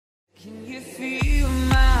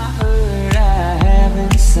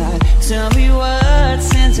inside. Tell me what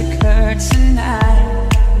sins occurred tonight.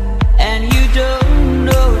 And you don't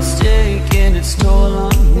know it's taking its toll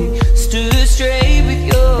on me. Stood straight with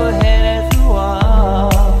your head at the wall.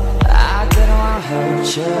 I don't wanna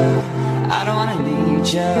hurt you, I don't wanna need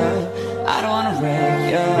you, I don't wanna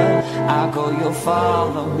wreck you. I'll go, you'll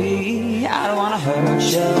follow me. I don't wanna hurt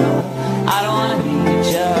you, I don't wanna need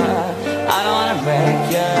you, I don't wanna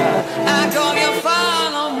wreck you. I'll go, you'll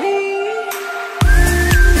follow me.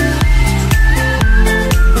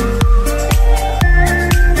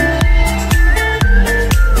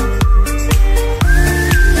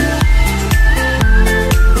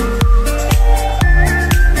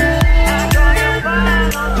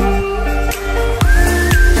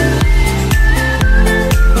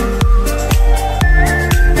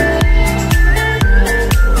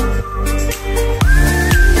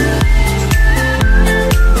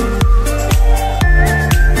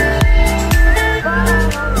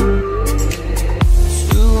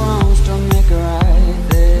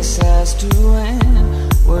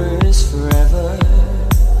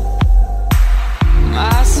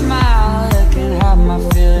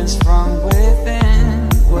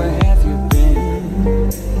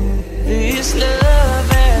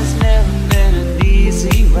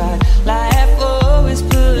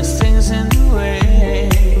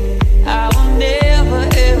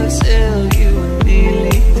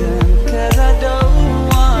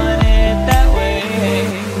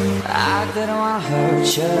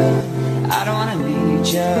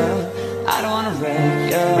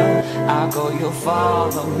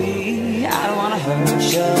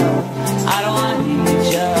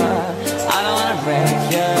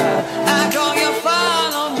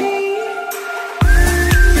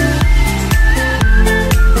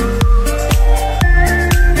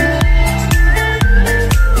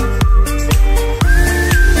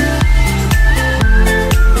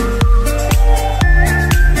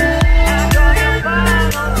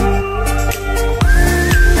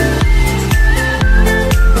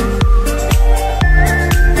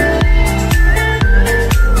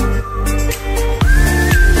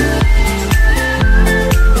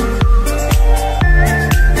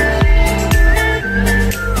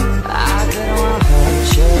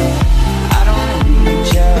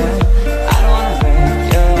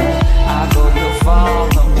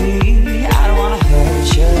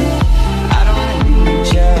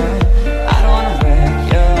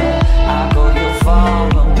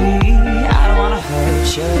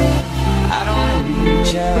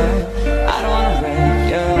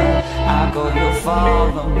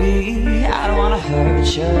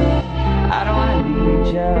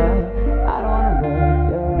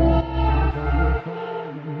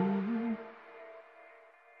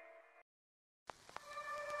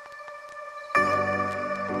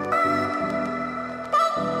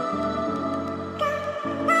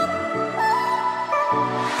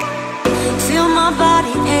 Feel my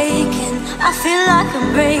body aching, I feel like I'm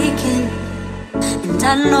breaking, and I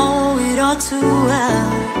know it all too well.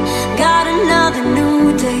 Got another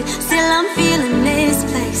new day, still I'm feeling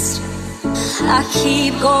misplaced. I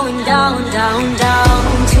keep going down, down,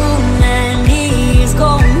 down. Too many years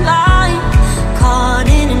going by, caught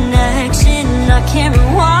in an action I can't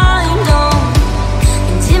rewind on.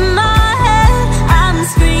 And in my head I'm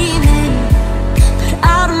screaming, but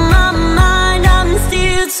out of my mind I'm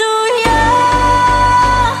still too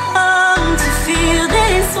young to feel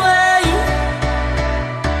this way.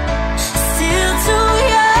 Still too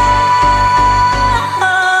young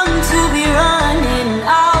to be running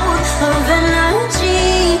out of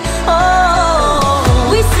energy. Oh,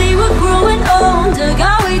 we say we're growing older,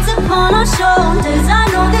 got weights upon our shoulders. I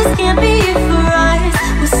know this can't be it for us,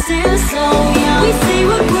 we're still so young. We say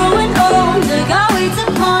we're growing older, got weights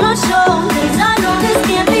upon our shoulders. I know this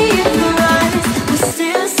can't be it for us, we're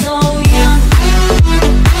still so young.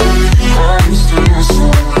 I'm still so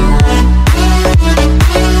young.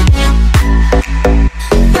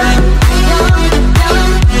 Young, young,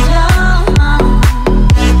 young, young.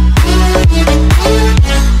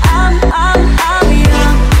 I'm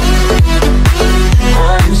young.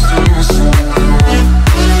 I'm still so young.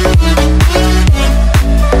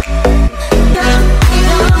 Young,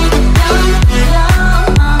 young, young, young.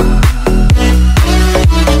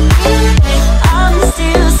 I'm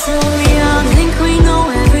still so young. Think we know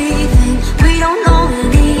everything, we don't know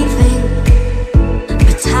anything.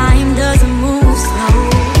 But time doesn't move slow.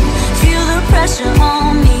 Feel the pressure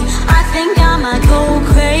on me, I think I might go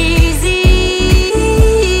crazy.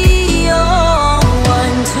 Oh,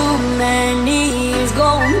 one too many years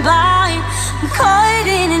going by, I'm caught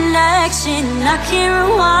in an action I can't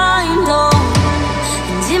rewind on.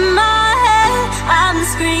 And in my head I'm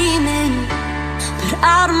screaming,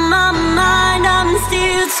 my mind, I'm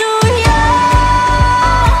still too young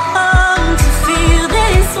to feel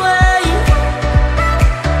this way.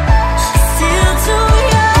 Still too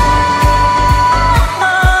young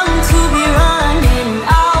to be running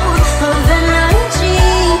out of energy.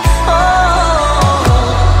 Oh,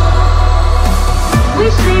 we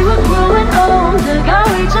say we're growing older, got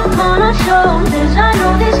weight upon our shoulders. I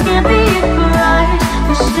know this can't be it for us,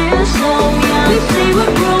 we're still so young. We say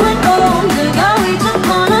we're growing older, got weight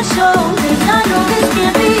upon our shoulders. I know this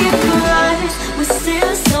can't be it for us, we're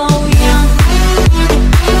still so young.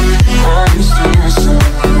 I'm still so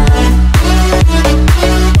young.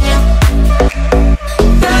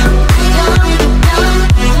 Young, young, young,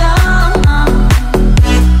 young.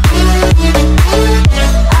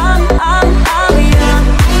 I'm young.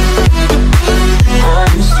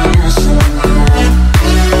 I'm still so young.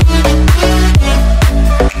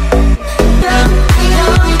 Young,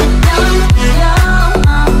 young, young, young.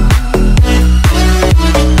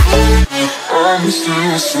 I'm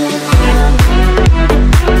still so young.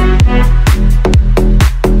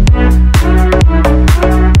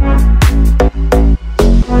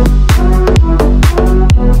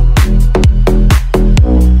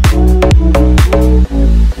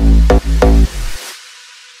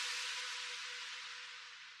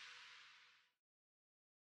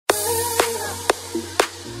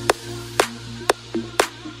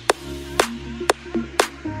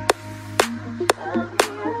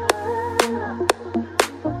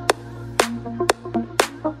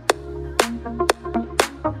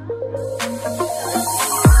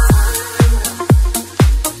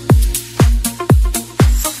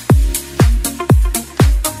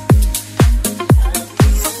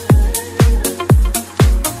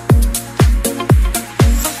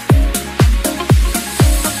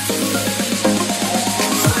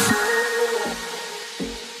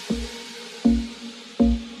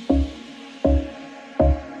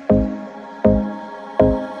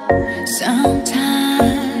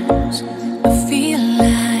 Sometimes I feel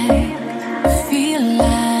like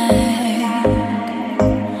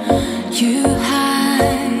you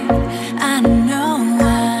hide. I know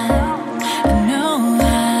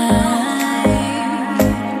why.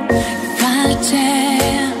 If I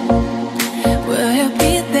tell, will you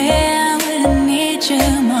be there when I need you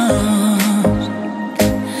most?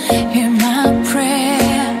 Hear my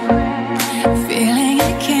prayer, feeling I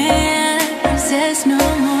can't resist no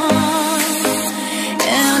more.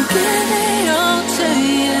 Give it all to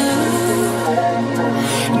you.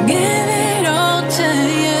 Give it all to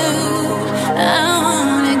you. I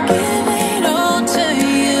wanna give it all to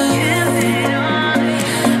you. Give it all to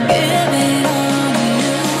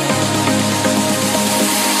you.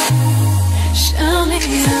 Show me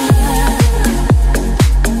your love.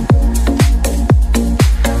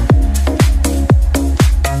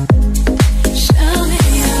 Show me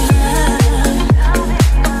your love.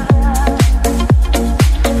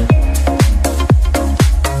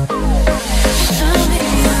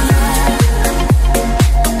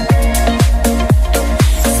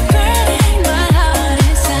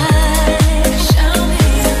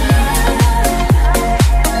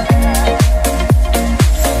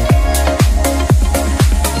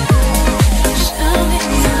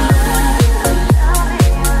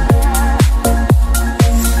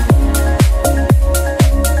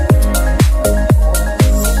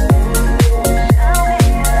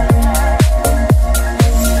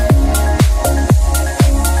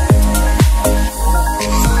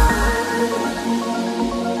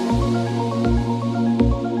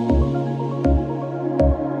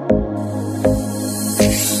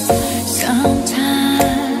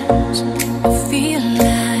 Sometimes I feel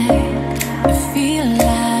like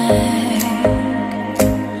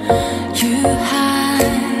you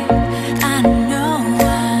hide. I know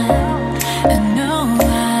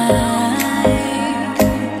why.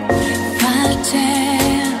 If I tell,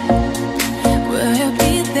 will you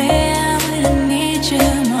be there when I need you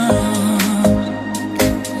most?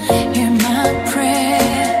 Hear my prayer,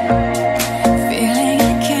 feeling I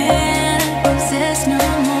can't resist no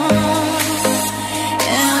more.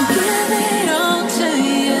 And give it all to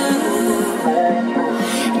you.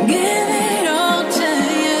 Give it all to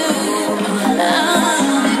you. I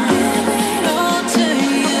wanna give it all to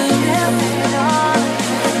you. Give it all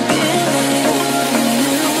to you.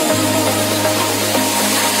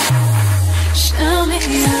 Show me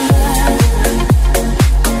your love.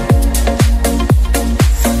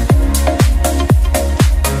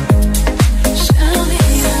 Show me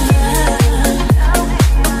your love.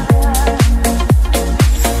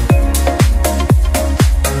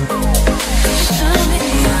 Show me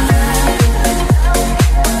your love.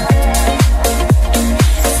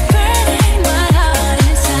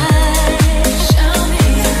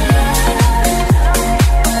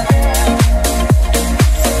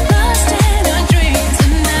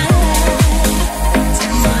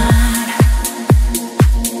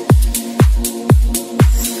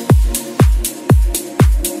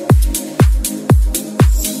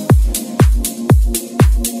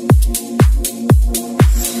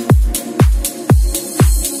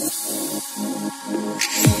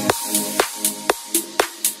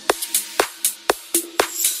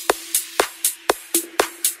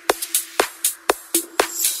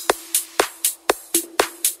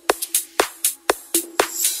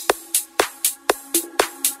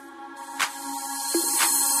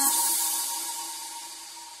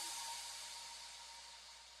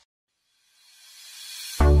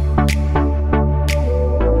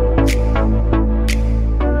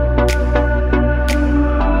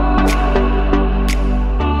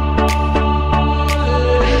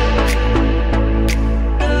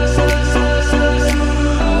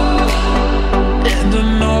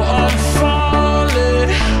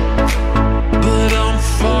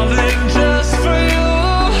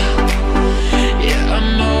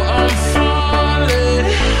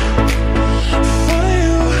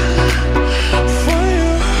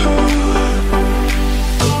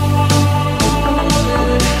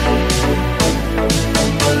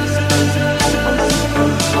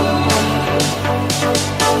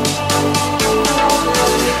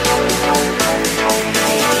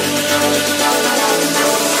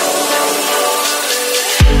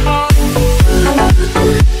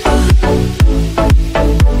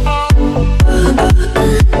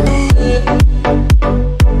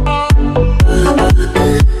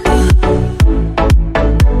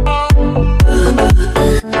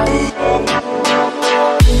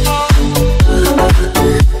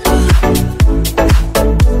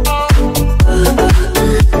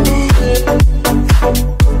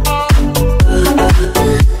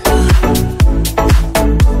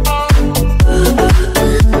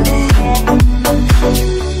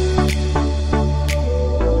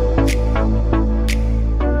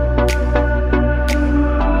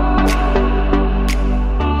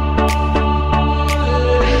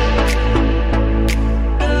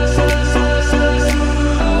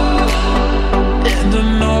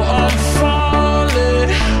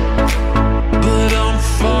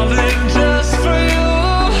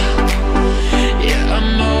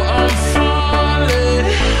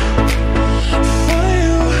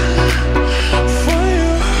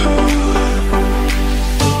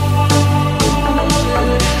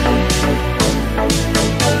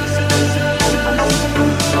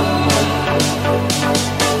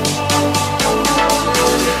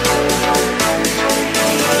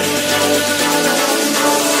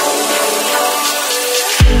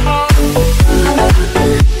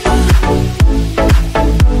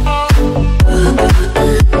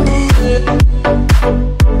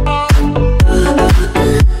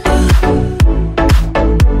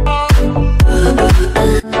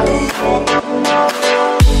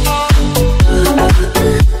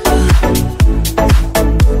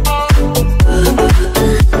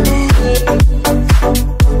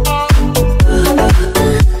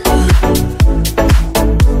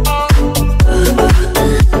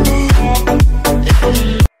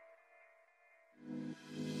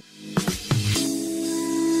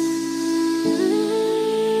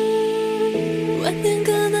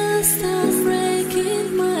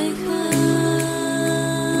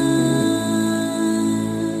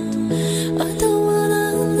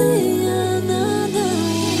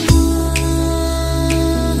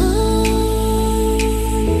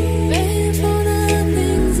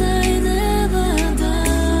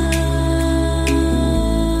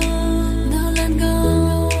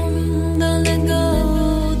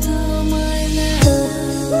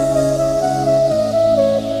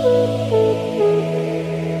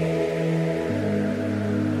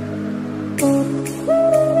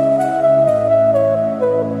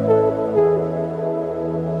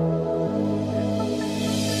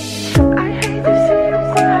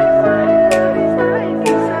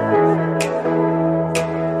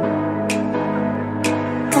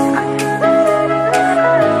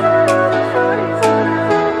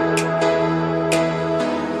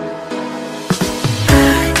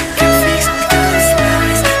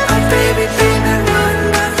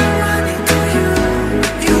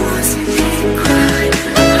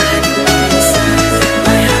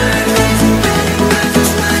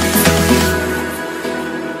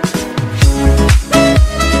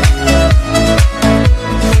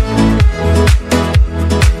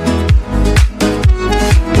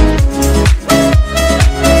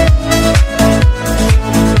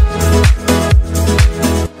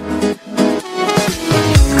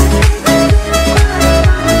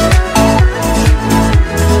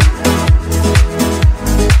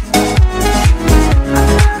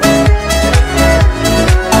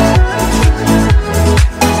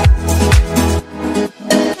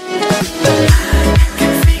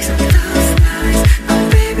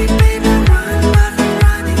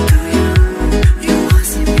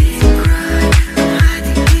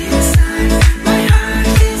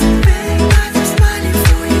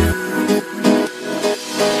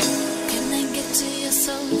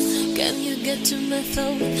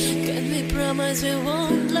 promise we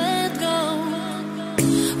won't let go.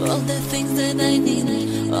 All the things that I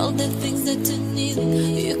need, all the things that you need,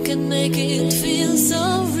 you can make it feel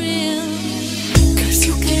so real. Cause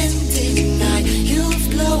you can't deny, you've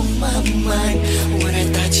blown my mind. When I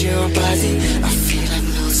touch your body, I feel I'm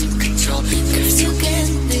losing control. Cause you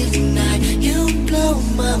can't deny, you blow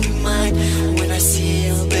my mind. When I see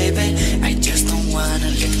you, baby, I just don't wanna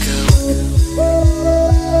let go.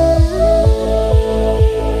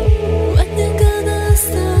 When you gonna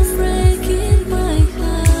stop breaking my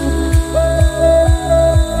heart?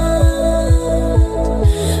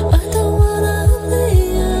 I don't wanna be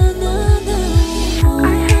another one.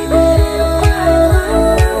 I hate to see you cry,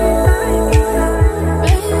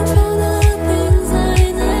 praying for the things I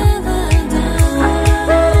never done.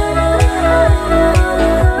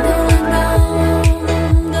 Don't let go,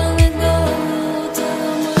 don't let go.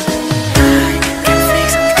 I can fix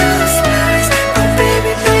some those lies, but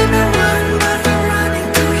baby, run, but I'm running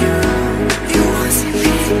to you. You won't see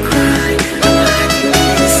me cry, I'm hiding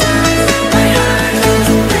inside. My heart is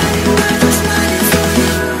ready, but I'm smiling for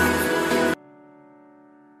you.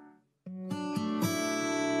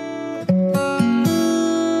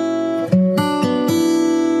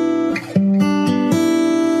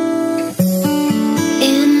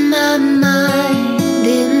 In my mind,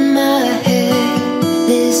 in my head,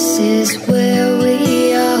 this is where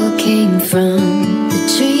we all came from. The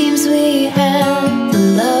dreams we had, the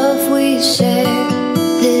love we shared,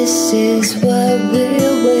 this is what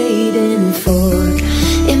we're waiting for.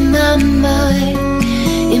 In my mind,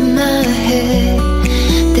 in my head,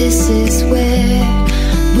 this is where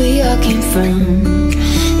we all came from.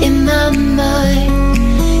 In my mind,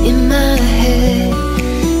 in my head,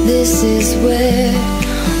 this is where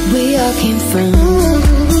we all came from.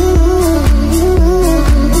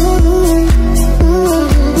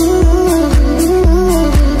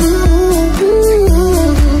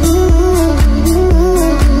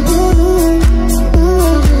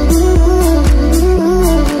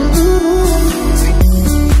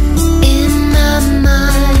 In my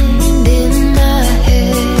mind, in my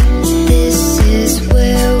head, this is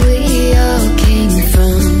where we all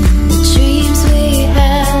came from. The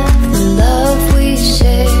dreams we had, the love we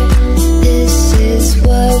shared, this is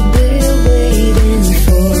what we're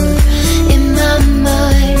waiting for. In my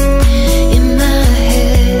mind, in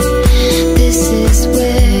my head,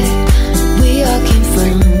 this is where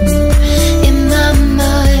we all came from. In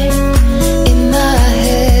my mind, in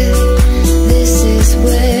my head,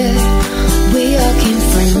 this is where we all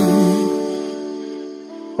came from.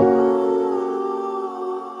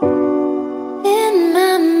 In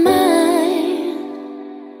my mind,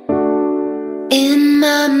 in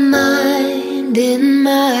my mind, in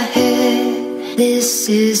my head, this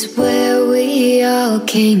is where we all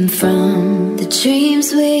came from. The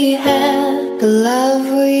dreams we had, the love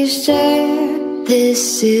we shared,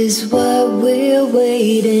 this is what we're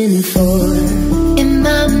waiting for. In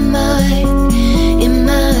my mind,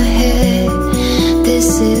 in my head,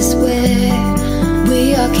 this is where we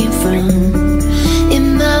all came from.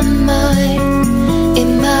 In my mind,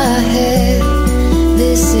 in my head,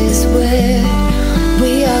 this is where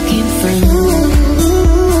we all came from.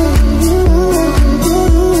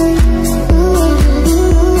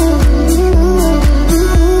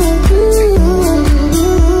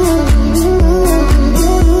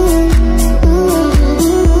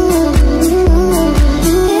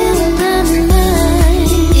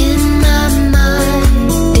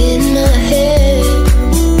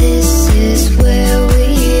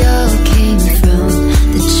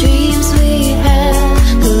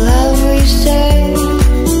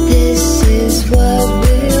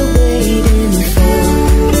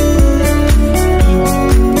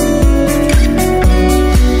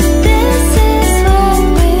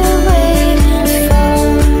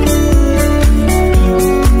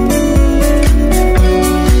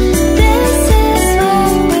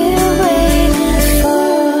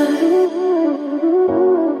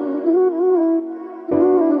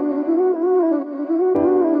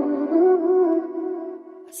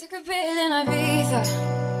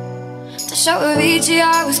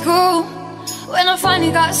 I was cool when I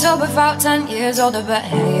finally got sober, about 10 years older, but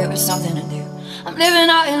hey, it was something to do. I'm living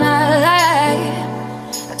out in LA,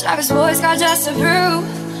 got driver's voice, got just to prove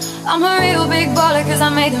I'm a real big baller, cause I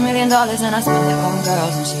made $1 million and I spent it on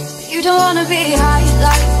girls and shit. But you don't wanna be high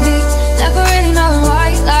like me, never really knowing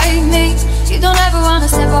why like me. You don't ever wanna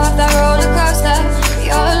step off that roller coaster,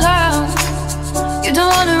 you're alone. You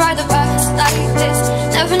don't wanna ride the bus like this,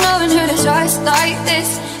 never knowing who to trust like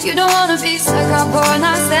this. You don't wanna be stuck up on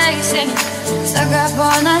that stage singing, stuck up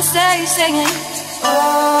on that stage singing.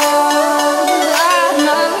 Oh, I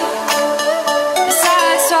know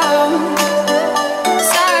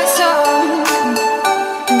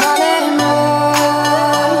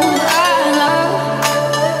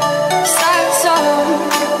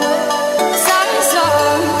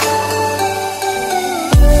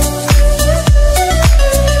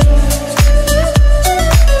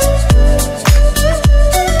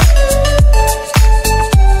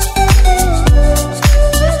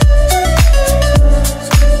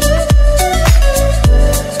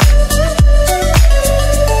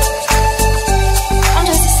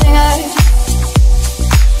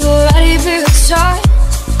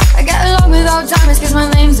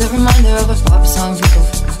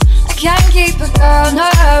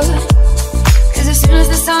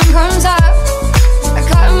sun comes up, I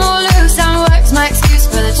cut them all loose and work's my excuse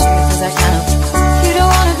for the truth, cause I cannot. You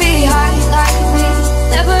don't wanna be high like me,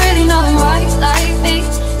 never really knowing why like me.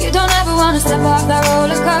 You don't ever wanna step off that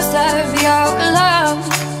roller coaster, be out alone.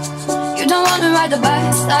 You don't wanna ride the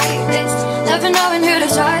bus like this, never knowing who to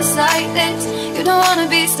trust like this. You don't wanna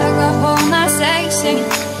be stuck up all night stage singing,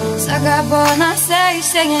 stuck up all night stage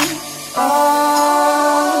singing.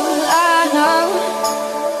 All I know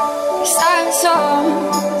is sad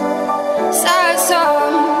songs,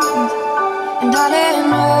 and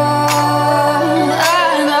darling, all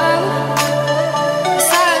I know is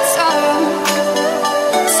sad songs,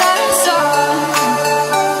 sad songs.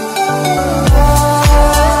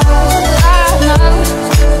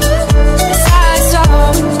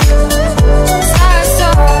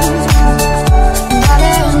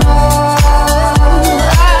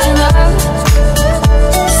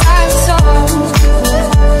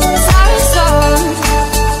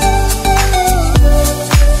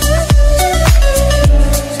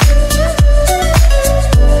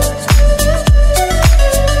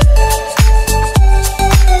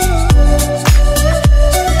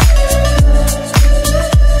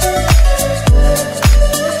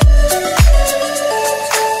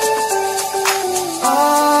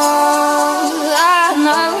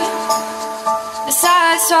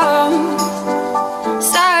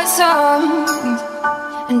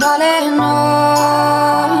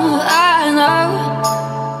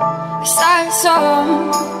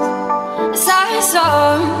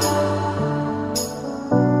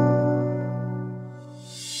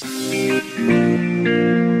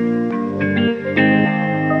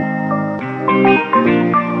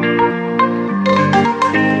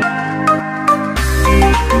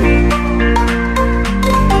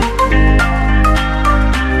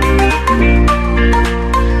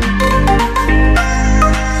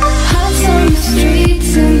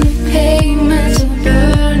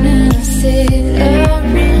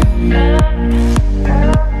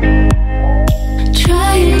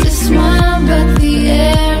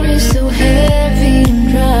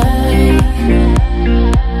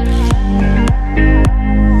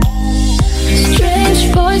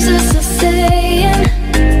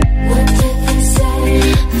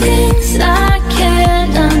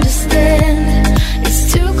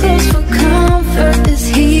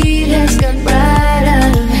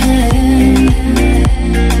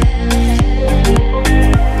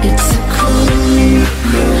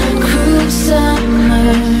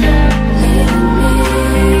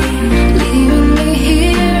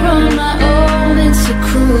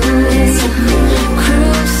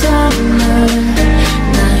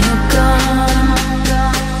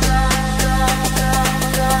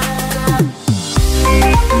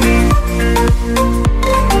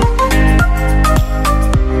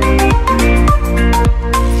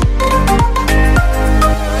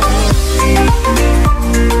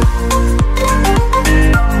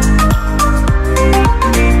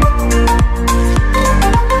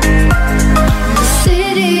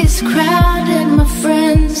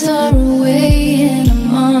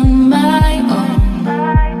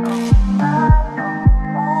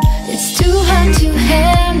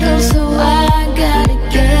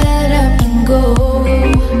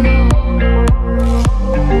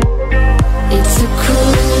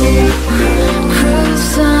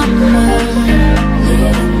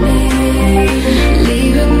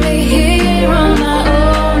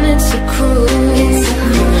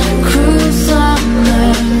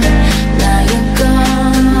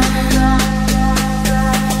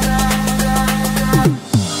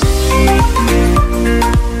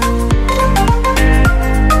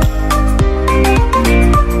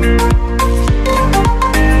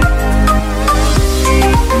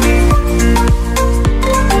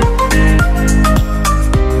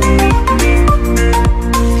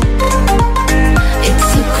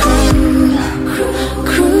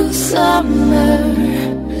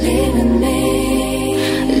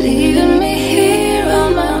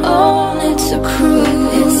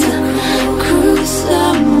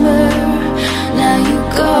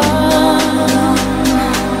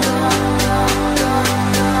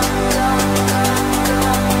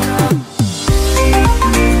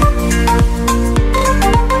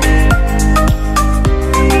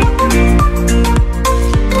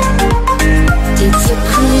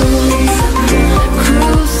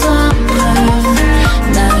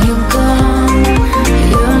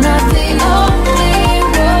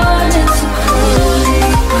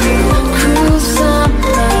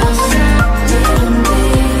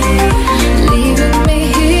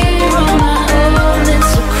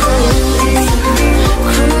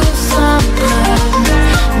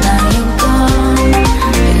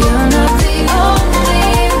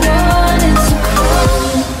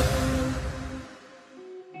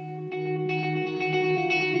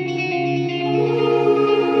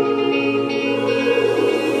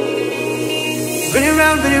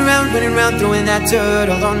 around throwing that dirt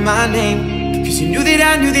all on my name. Cause you knew that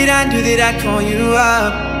I knew that I knew that I'd call you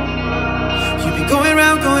up. You've been going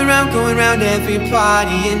round, going round, going round every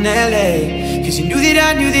party in LA. Cause you knew that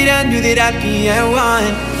I knew that I knew that I'd be at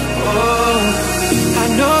one. Oh, I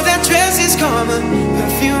know that dress is karma,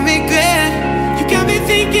 perfume regret. You got me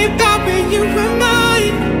thinking about when you were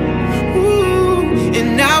mine. Ooh,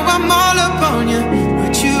 and now I'm all up on you.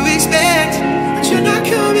 What you expect? But you're not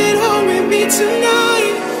coming home with me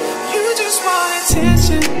tonight. You just want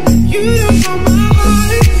attention. You don't want my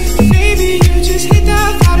heart. Baby, you just hate the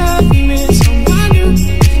thought of me with someone new.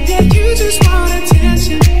 Yeah, you just want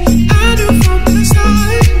attention. I knew from the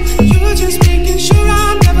start. You're just making sure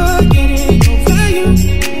I'm never getting over you.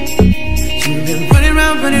 You've been running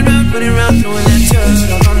around, running around, running around, throwing that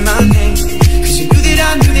dirt all on my name. Cause you knew that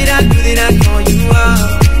I knew that I knew that I'd call you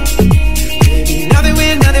up. Baby, now that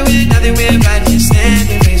we're right here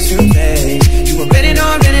standing face to face. You already know,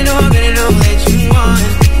 already know, already know that you want.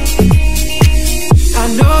 I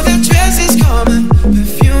know that dress is karma,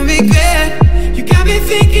 perfume regret. You got me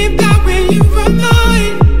thinking about when you were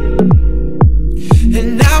mine.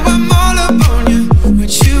 And now I'm all up on you.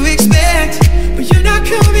 What you expect? But you're not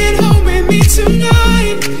coming home with me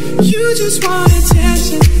tonight. You just want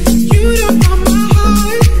attention. You don't want my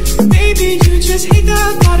heart. Baby, you just hate the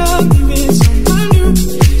thought of me with someone new.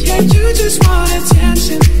 Yeah, you just want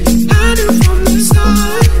attention. I knew from the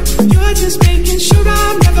start. You're just making sure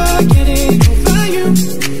I'm never getting over you.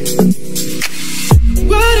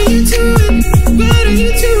 What are you doing? What are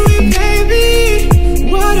you doing, baby?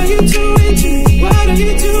 What are you doing to me? What are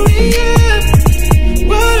you doing, yeah?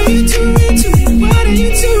 What are you doing to me? What are you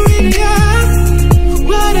doing, yeah?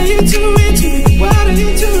 What are you doing to me? What are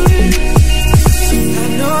you doing? I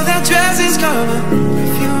know that dress is karma,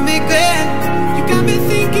 perfume regret. You got me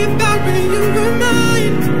thinking about when you were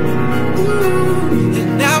mine. Ooh,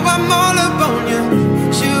 and now I'm all up on you.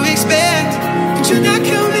 What you expect? But you're not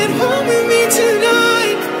coming home with me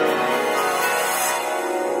tonight.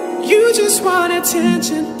 You just want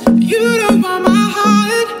attention. You don't want my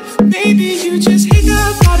heart. Maybe you just hate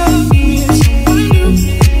the thought of me as someone new.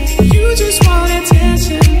 You just want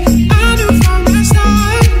attention. I knew from the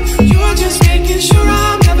start. You're just making sure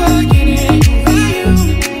I'm never getting over you.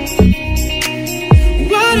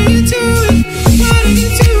 What are you doing? What are you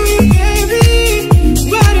doing, baby?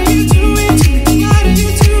 What are you doing to me? What are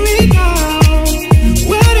you doing now?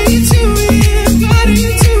 What are you doing? What are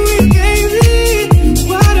you doing, baby?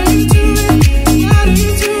 What are you doing? What are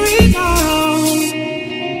you doing now?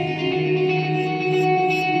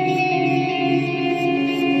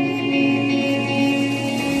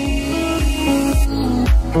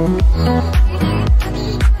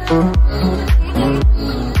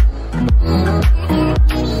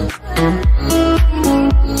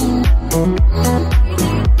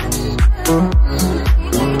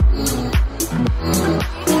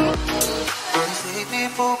 Say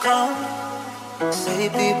people come, say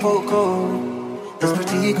people go. This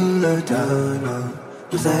particular time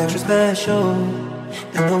was extra special.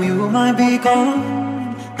 And though you might be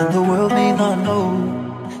gone, and the world may not know,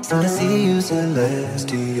 still I see you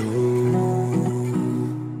celestial.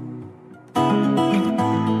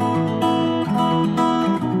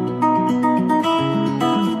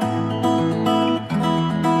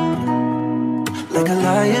 Like a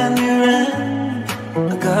lion you ran,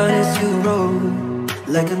 a goddess you rode,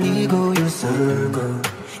 like an eagle you circle,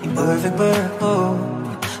 in perfect purple.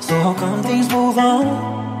 So how come things move on?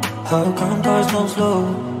 How come cars go slow,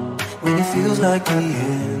 when it feels like the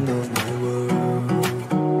end of my world?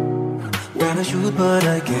 Wanna shoot but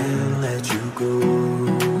I can't let you go.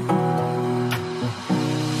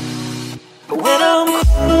 When I'm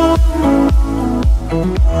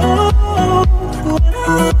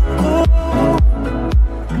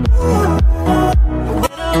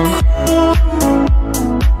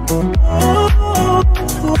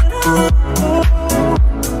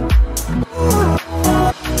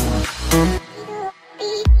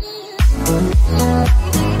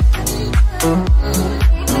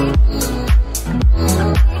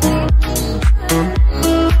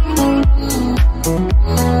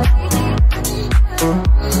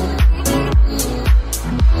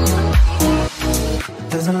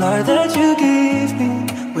there's a light that you give me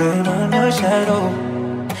when I'm your shadow.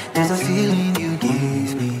 There's a feeling you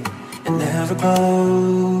give me and never go.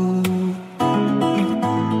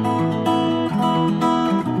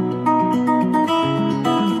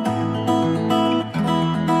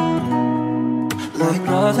 Like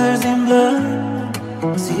brothers in blood,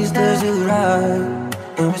 sisters who ride,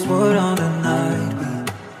 and we swore on the night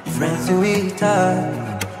we friends who we tied.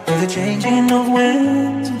 With the changing of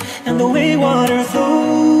winds and the way water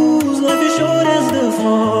flows, like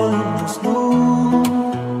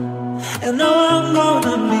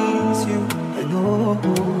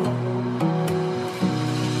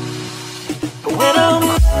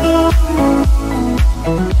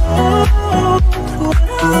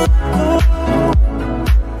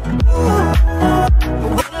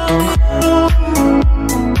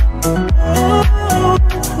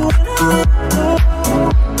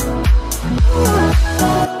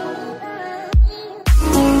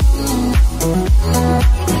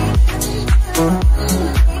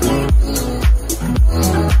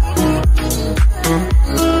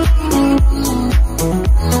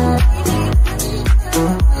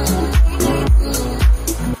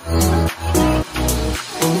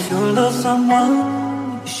love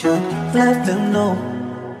someone, you should let them know.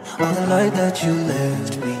 All the light that you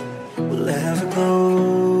left me will ever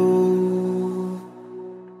glow.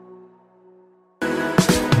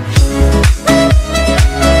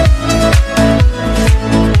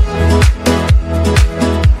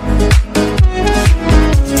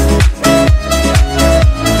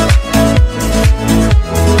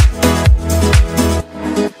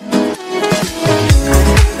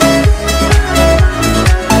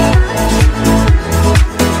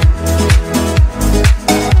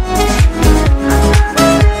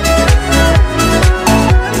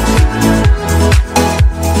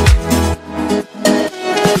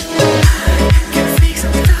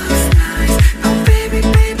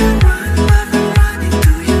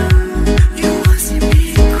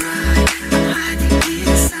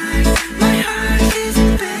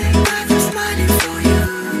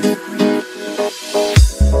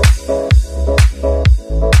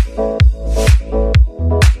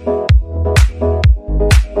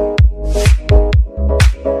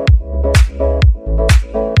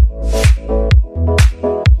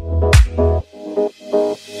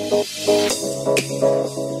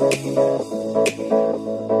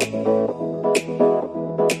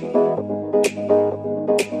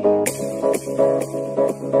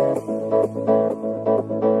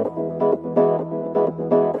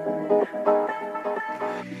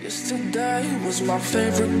 Yesterday was my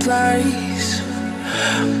favorite place,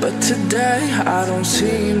 but today I don't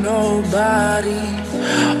see nobody.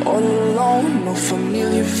 All alone, no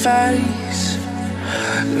familiar face.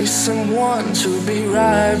 Need someone to be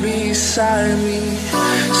right beside me.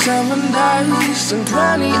 7 days and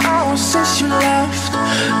 20 hours since you left.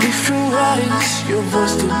 Different ways, your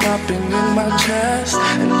voice still popping in my chest.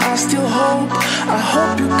 And I still hope, I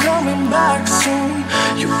hope you're coming back soon.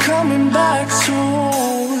 You're coming back soon.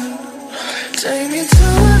 Take me to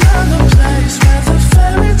another place where the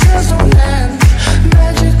fairy tales don't end.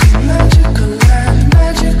 Magical, magical land,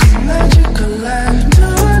 magical, magical land. To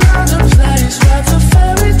another place where the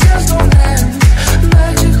fairy tales don't end.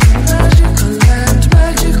 Magical, magical land,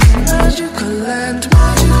 magical, magical land,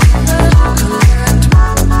 magical, magical land.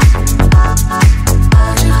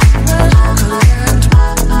 Magical, magical land.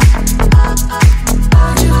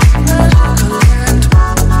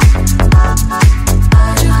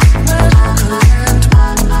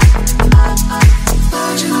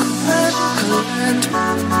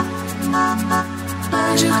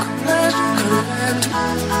 Magical, magical land.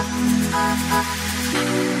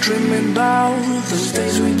 Dreaming about those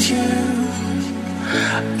days with you.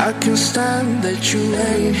 I can't stand that you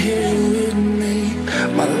ain't here with me.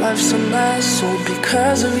 My life's a mess all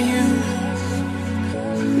because of you.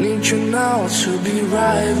 Need you now to be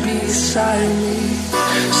right beside me.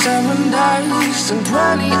 7 days and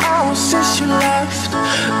 20 hours since you left.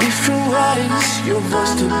 Different ways, your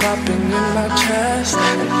voice still popping in my chest.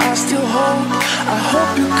 And I still hope, I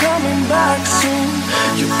hope you're coming back soon.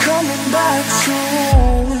 You're coming back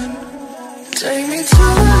soon. Take me to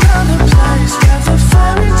another place where the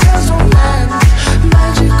fairy tales don't end.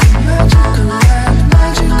 Magical, magical land,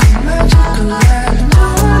 magical, magical land. To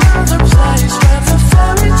another place where the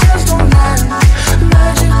fairy tales don't end.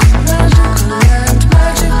 Magical, magical land,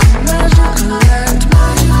 magical, magical land,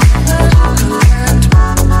 magical, magical land.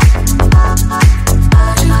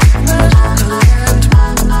 Magical, magical land.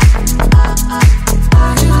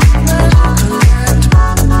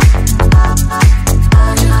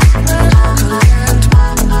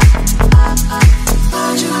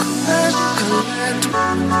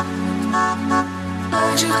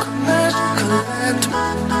 Magical, magical land.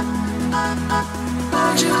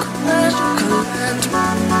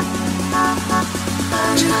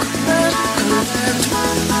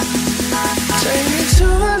 Take me to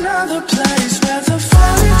another place where the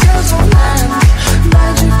fairy tales don't end.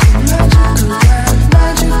 Magical, magical land,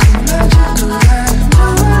 magical, magical land. To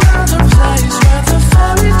another place where the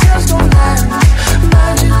fairy tales don't end.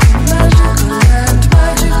 Magical, magical land,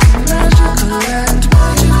 magical, magical land, magical, magical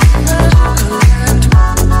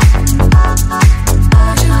land.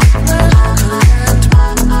 Magical, magical land.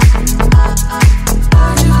 Magical,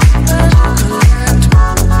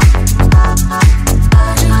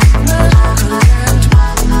 magical land. Magical, magical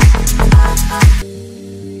land.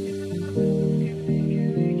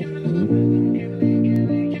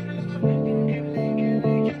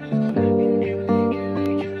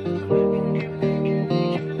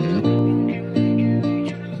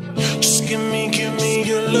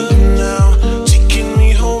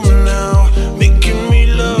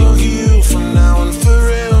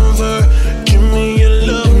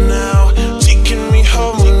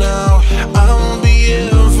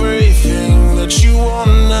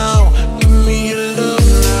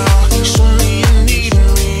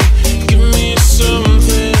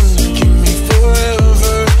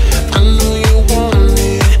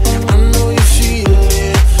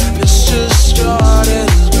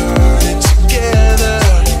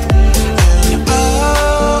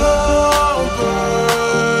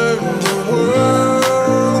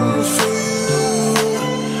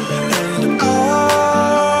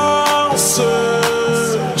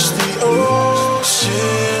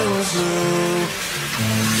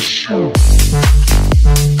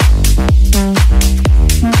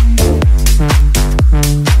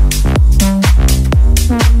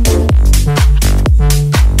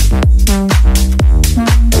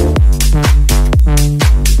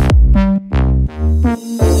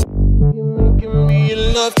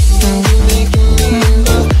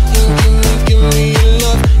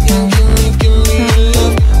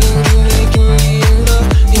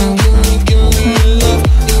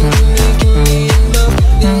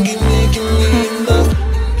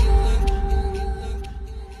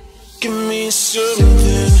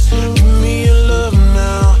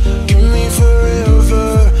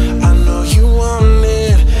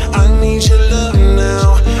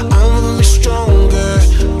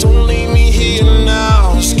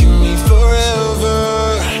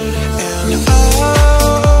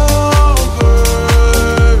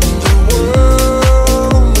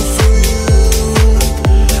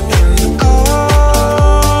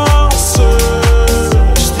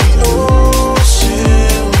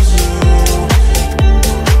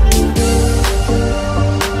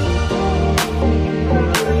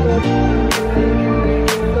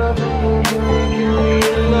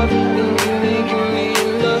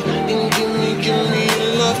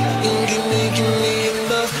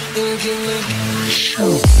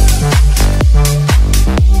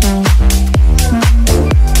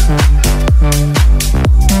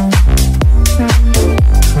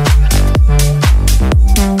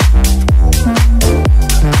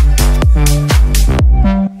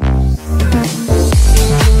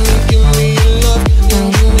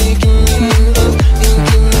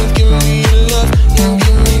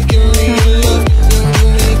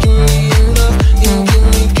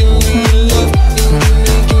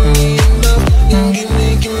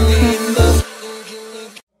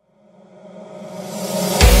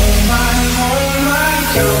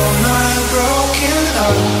 you're my broken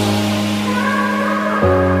love.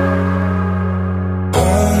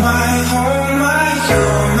 Oh my,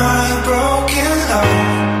 you're my broken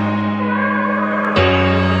love.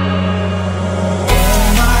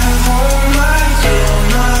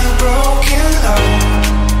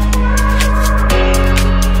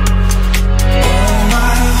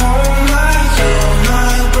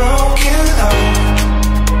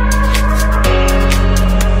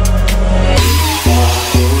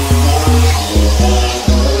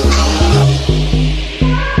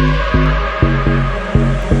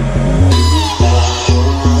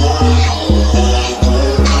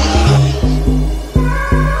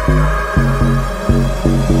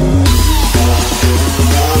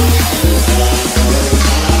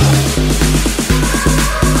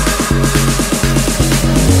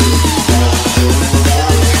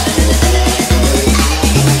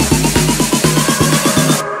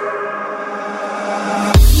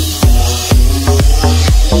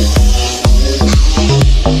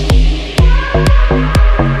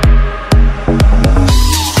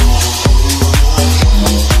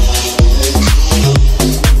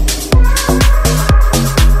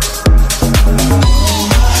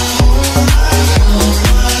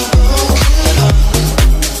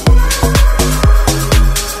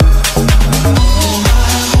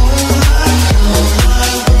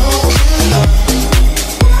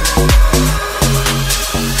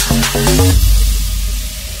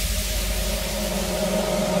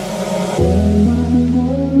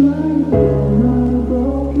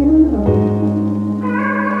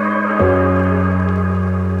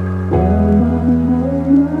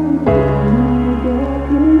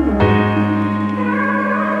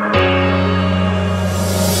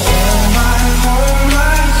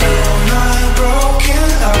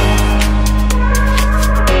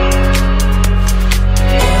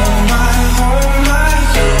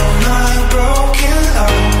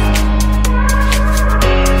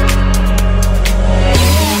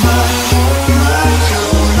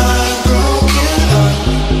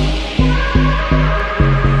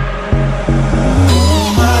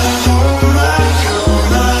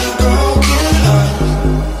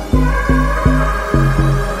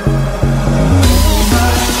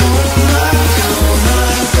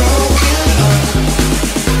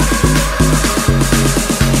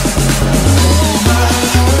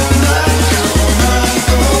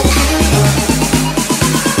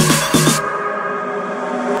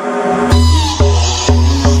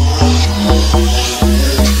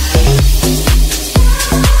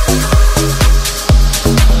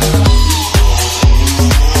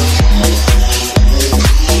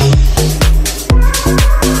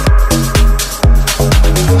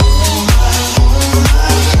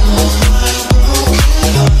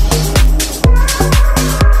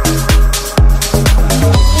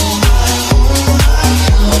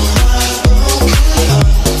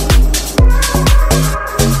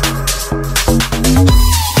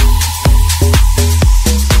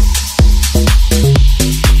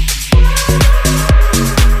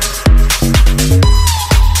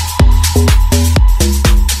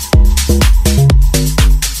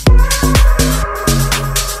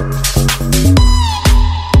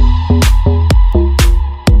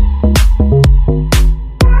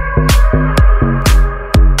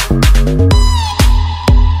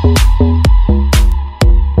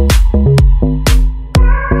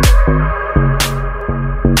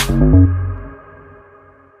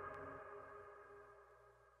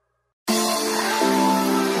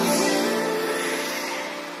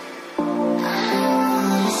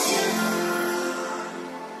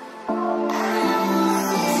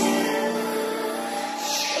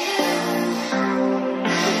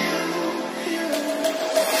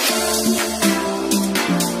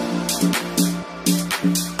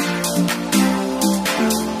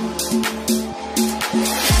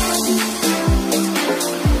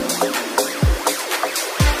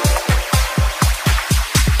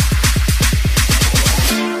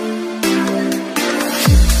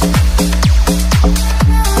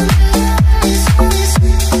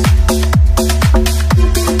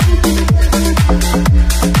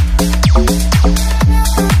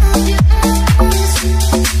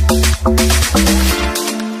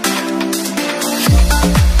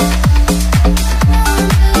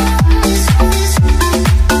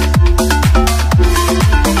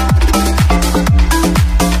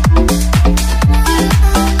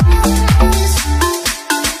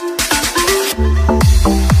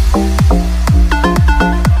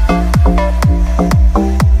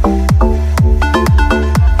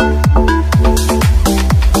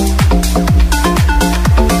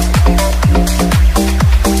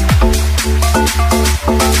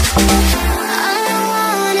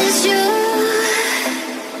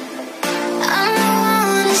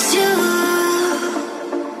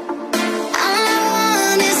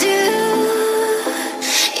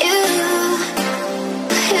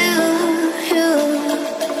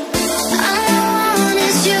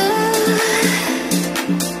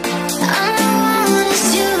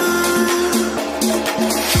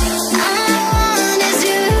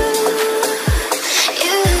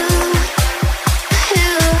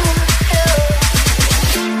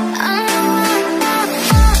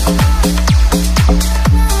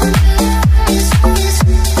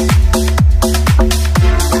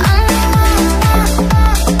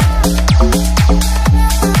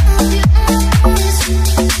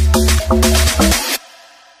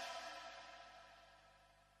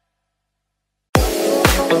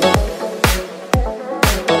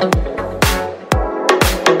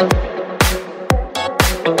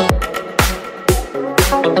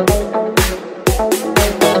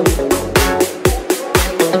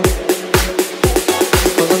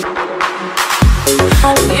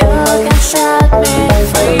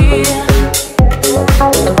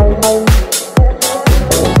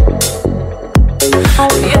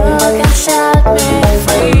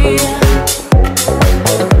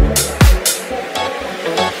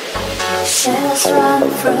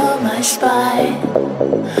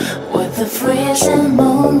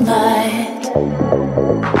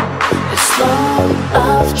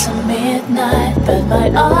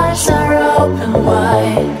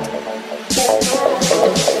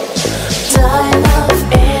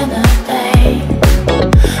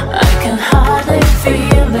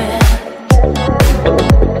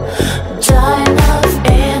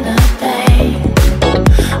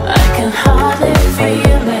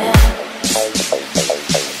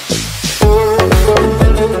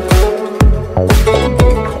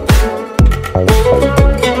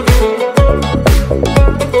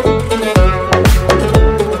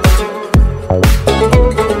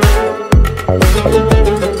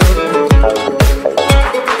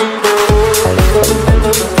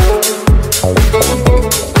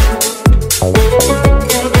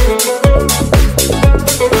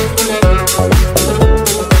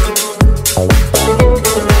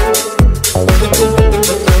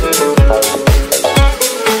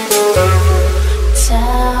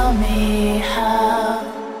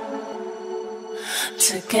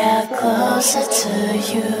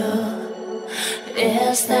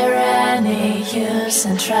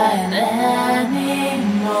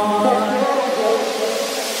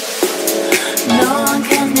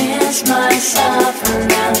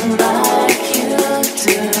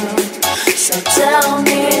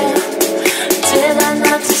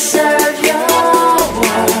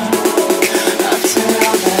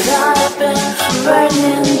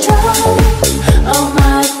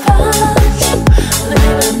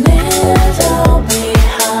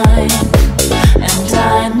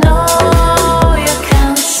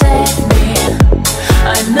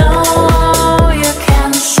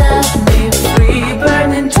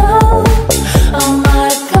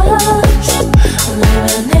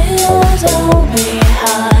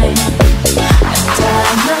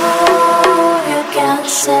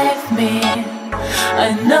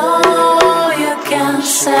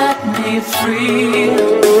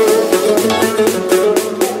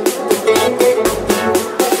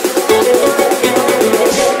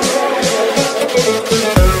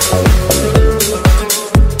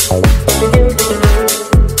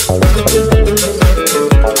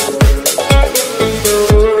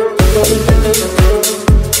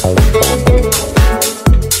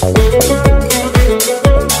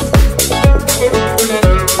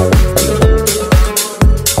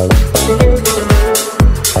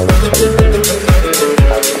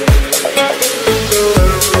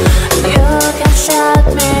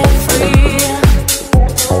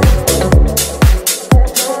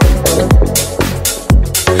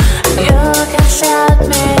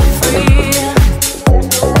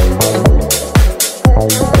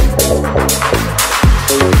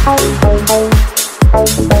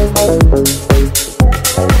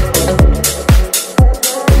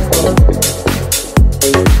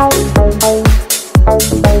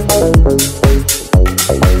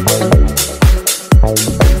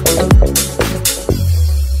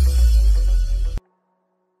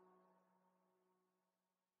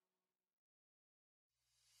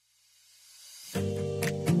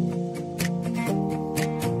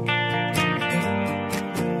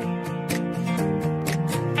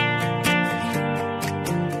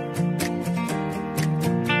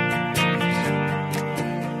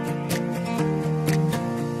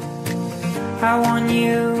 I want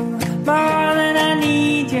you more than I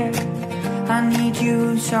need you. I need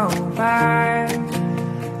you so bad.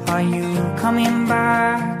 Are you coming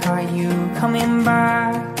back? Are you coming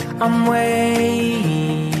back? I'm waiting.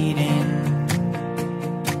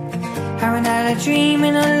 Haven't had a dream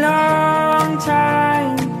in a long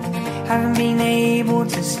time. Haven't been able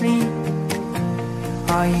to sleep.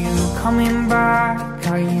 Are you coming back?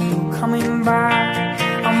 Are you coming back?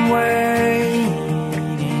 I'm waiting.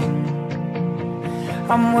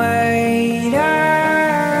 I'm waiting.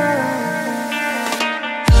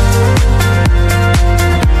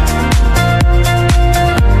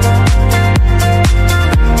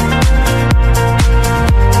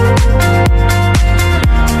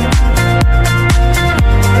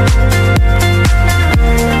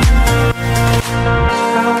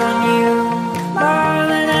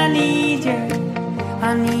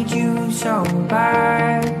 I need you so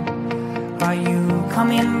bad. Are you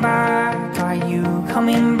coming back? Are you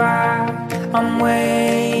coming back? I'm waiting.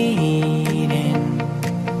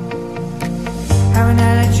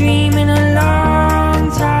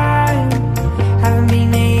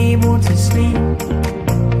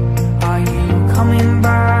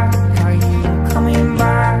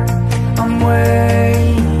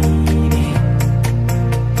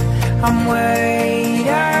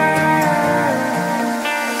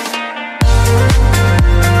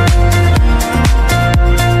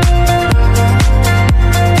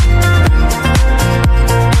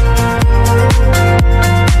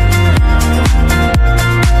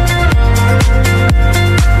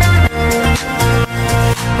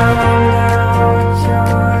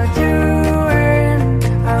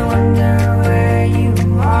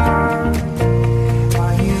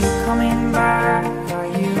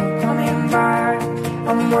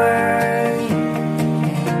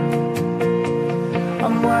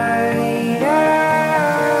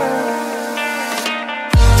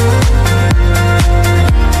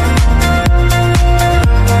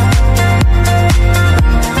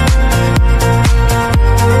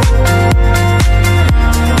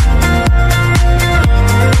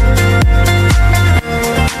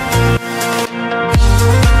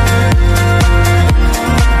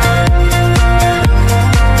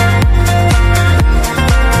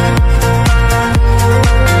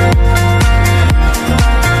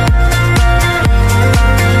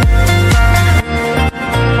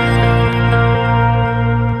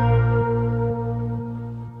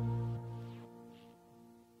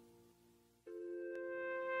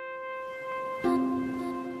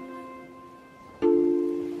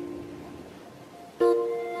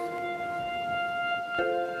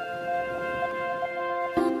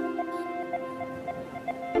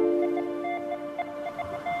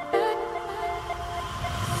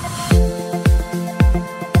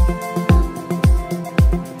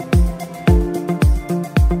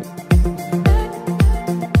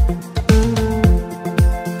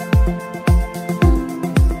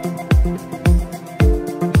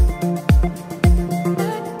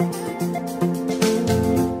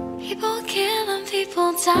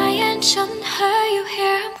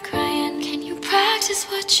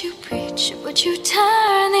 what you preach? Would you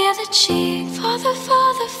turn the other cheek? Father,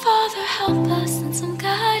 Father, Father, help us, and some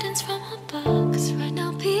guidance from above. 'Cause right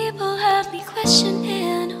now people have me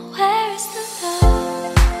questioning, where is the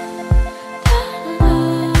love? The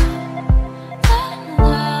love, the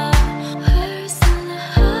love. Where is the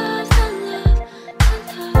love, the love, the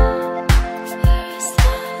love? Where is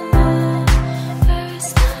the love? Where is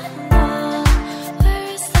the love? Where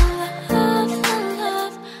is the love, the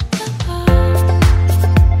love, the love?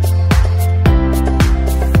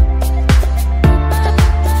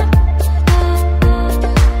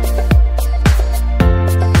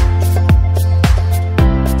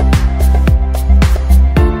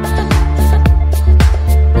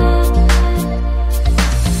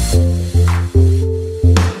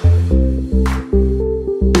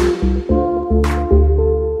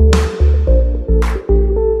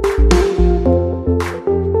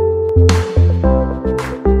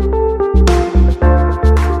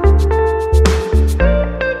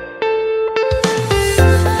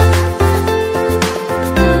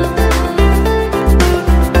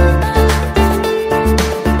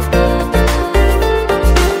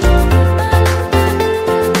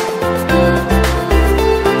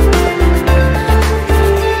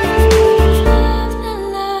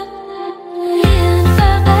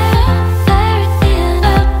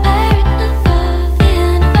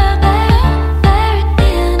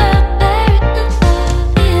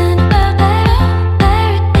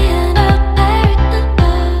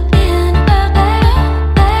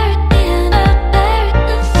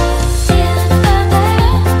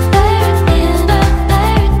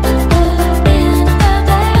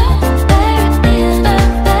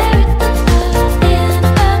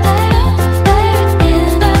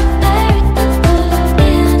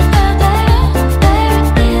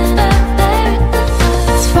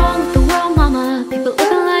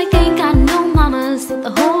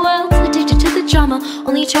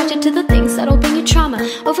 Only attracted to the things that'll bring you trauma.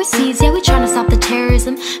 Overseas, yeah, we trying to stop the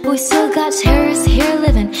terrorism, but we still got terrorists here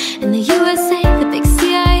living in the USA, the big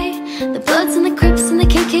CIA, the Bloods and the Crips and the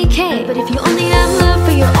KKK. But if you only have love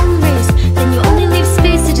for your own race, then you only leave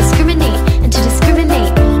space to discriminate, and to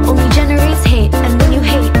discriminate only generates hate. And when you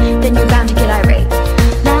hate, then you're bound to get irate.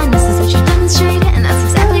 Madness is what you demonstrate, and that's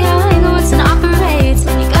exactly how it goes and operates.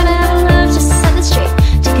 And you gotta have love just to set it straight,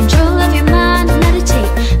 to control of your mind and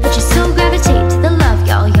meditate, but you still gravitate to the love,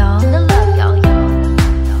 y'all, y'all. The love, y'all, y'all.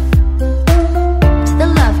 To the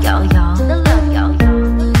love, y'all, y'all. The love, y'all, y'all.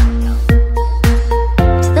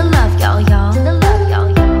 To the love, y'all, y'all. The love, y'all,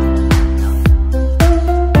 y'all.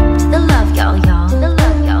 To the love, y'all, y'all. The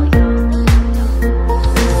love, y'all, y'all.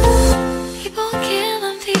 People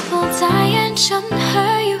killing, people dying, shouldn't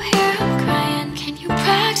hurt you hear them crying. Can you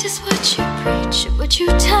practice what you preach? Would you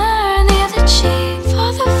turn the other cheek?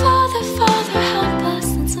 Father, Father, Father, help us,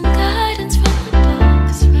 and some guidance from above.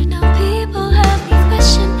 'Cause right now people have me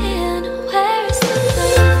questioning, where is the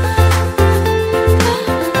love? The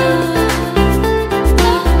love, the love.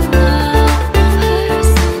 Where is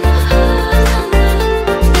the love, the love, the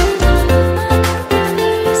love?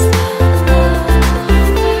 Where is the love?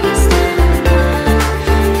 Where is the love?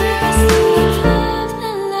 Where is the love,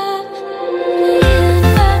 the love?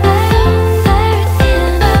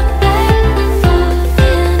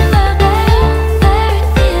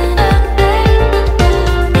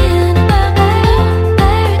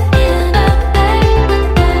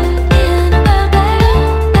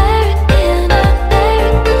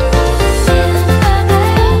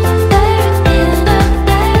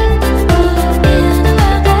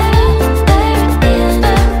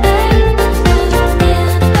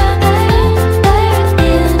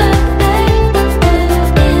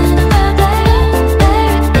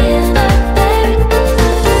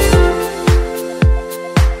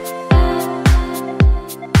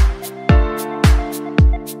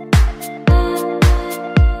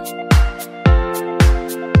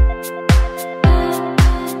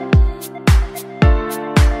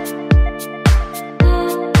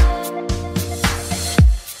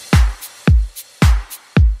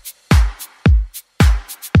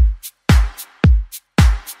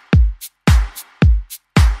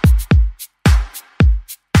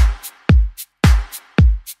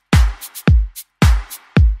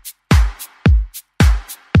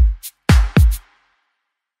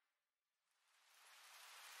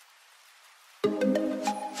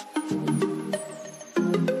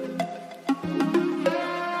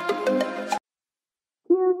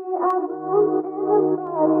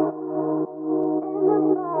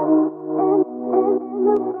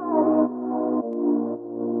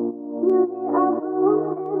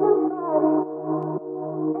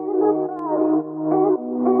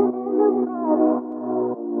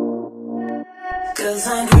 'cause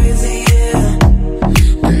I'm crazy, yeah.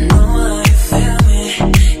 I know how you feel me,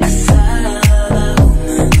 'cause I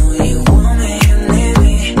know you want me, you need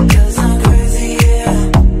me, 'cause I'm crazy, yeah.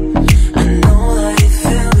 I know how you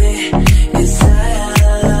feel me, 'cause I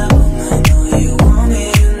know you want me,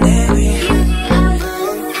 you need me. You're the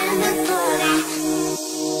apple and the body.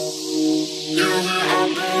 You're the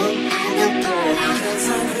apple and the body. 'Cause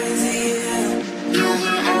I'm crazy, yeah. You're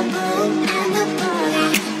the apple and the body.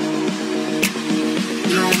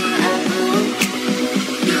 You're the apple.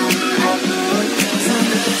 You're the apple. 'Cause I'm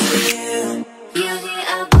crazy, yeah. You're the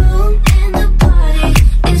apple and the body.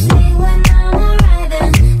 It's me when I'm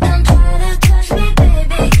arriving. Don't try to touch me,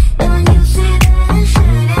 baby. Don't you see that I'm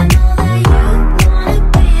shining? Know that you want a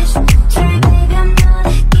piece. Sorry, baby, I'm not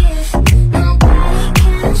a gift. Nobody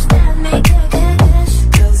can stop me,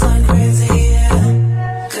 'cause I'm crazy, yeah.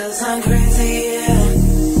 'Cause I'm crazy, yeah.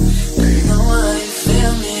 I know how you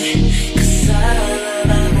feel me, 'cause I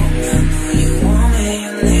know you want me,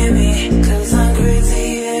 you need me, 'cause I'm crazy,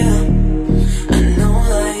 yeah. I know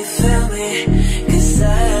how you feel me, 'cause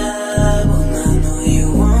I know you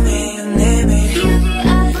want me, you need me. you're the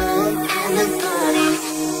apple and the body.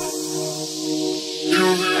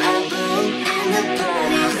 You're the apple and the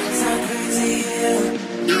body. 'Cause I'm crazy, yeah.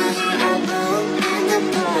 You're the apple and the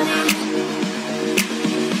body.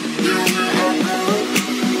 You're the apple.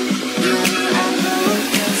 You're the apple.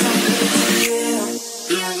 'Cause I'm crazy, yeah.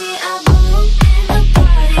 You're the apple and the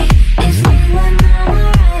body. It's me when I'm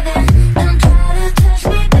arriving. Don't try to touch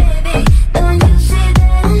me, baby. Don't you see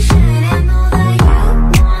that I'm shining? Know that you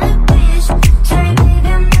want a piece. Sorry, baby,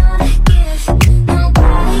 I'm not a gift.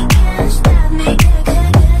 Nobody can stop me,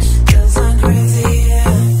 'Cause I'm crazy,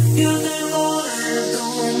 yeah. Yo tengo esto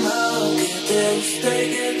mal que te guste,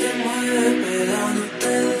 que te mueve, pero no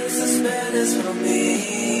te desesperes por mí.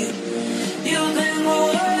 Yo tengo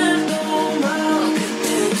esto mal que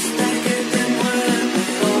te guste, que te mueve,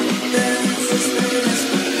 pero no te desesperes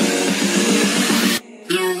por mí.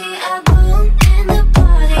 you're the apple and the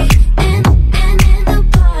body. And the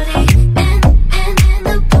body. And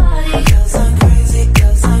the body. 'Cause I'm crazy,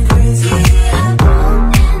 'cause I'm crazy, You're the apple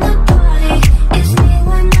and the body. It's me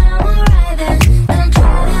when I'm arriving. Don't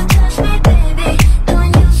try to touch me, baby.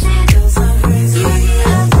 Don't you see? 'cause I'm crazy, You're the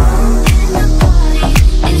yeah. apple and the body.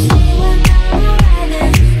 It's me when I'm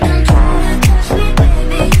arriving. Don't try to touch me,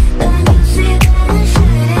 baby. Don't you see that I'm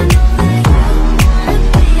shining? Know that you want a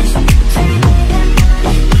piece. Sorry, baby, I'm not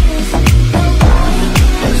a gift. Nobody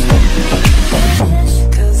can stop me,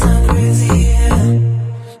 'Cause I'm crazy, yeah.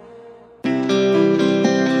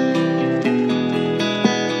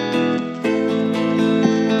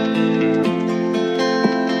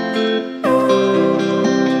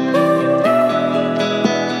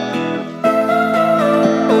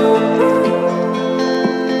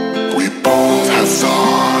 We both have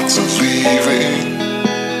thoughts of leaving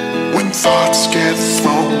when thoughts get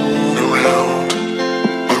thrown around.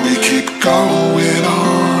 But we keep going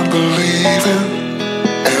on believing,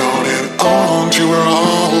 and on till we're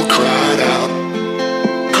all cried out.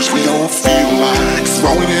 'Cause we don't feel like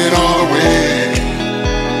throwing it all away.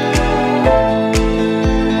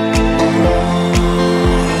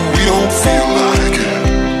 We don't feel like it.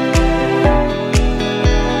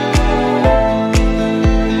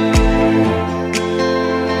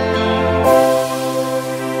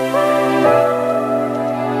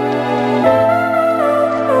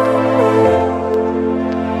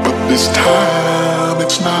 But this time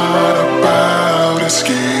it's not about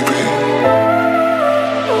escaping.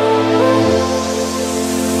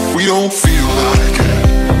 We don't feel like it.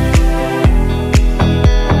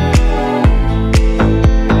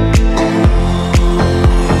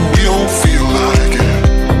 We don't feel like it.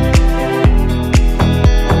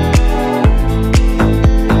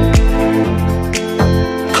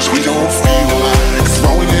 'Cause we don't feel like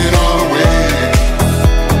throwing it all away.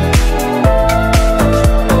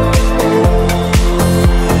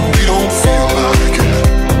 We don't feel like it.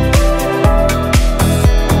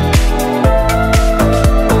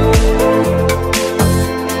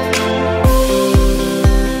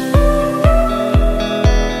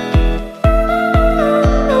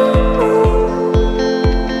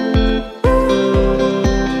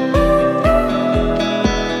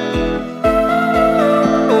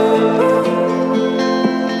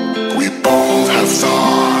 We both have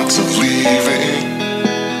thoughts of leaving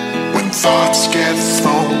when thoughts get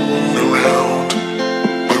thrown around.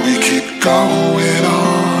 But we keep going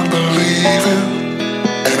on believing,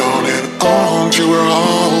 and on till we're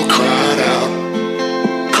all cried out.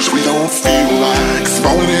 'Cause we don't feel like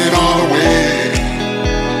throwing it all away.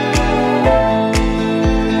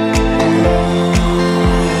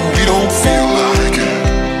 We don't feel like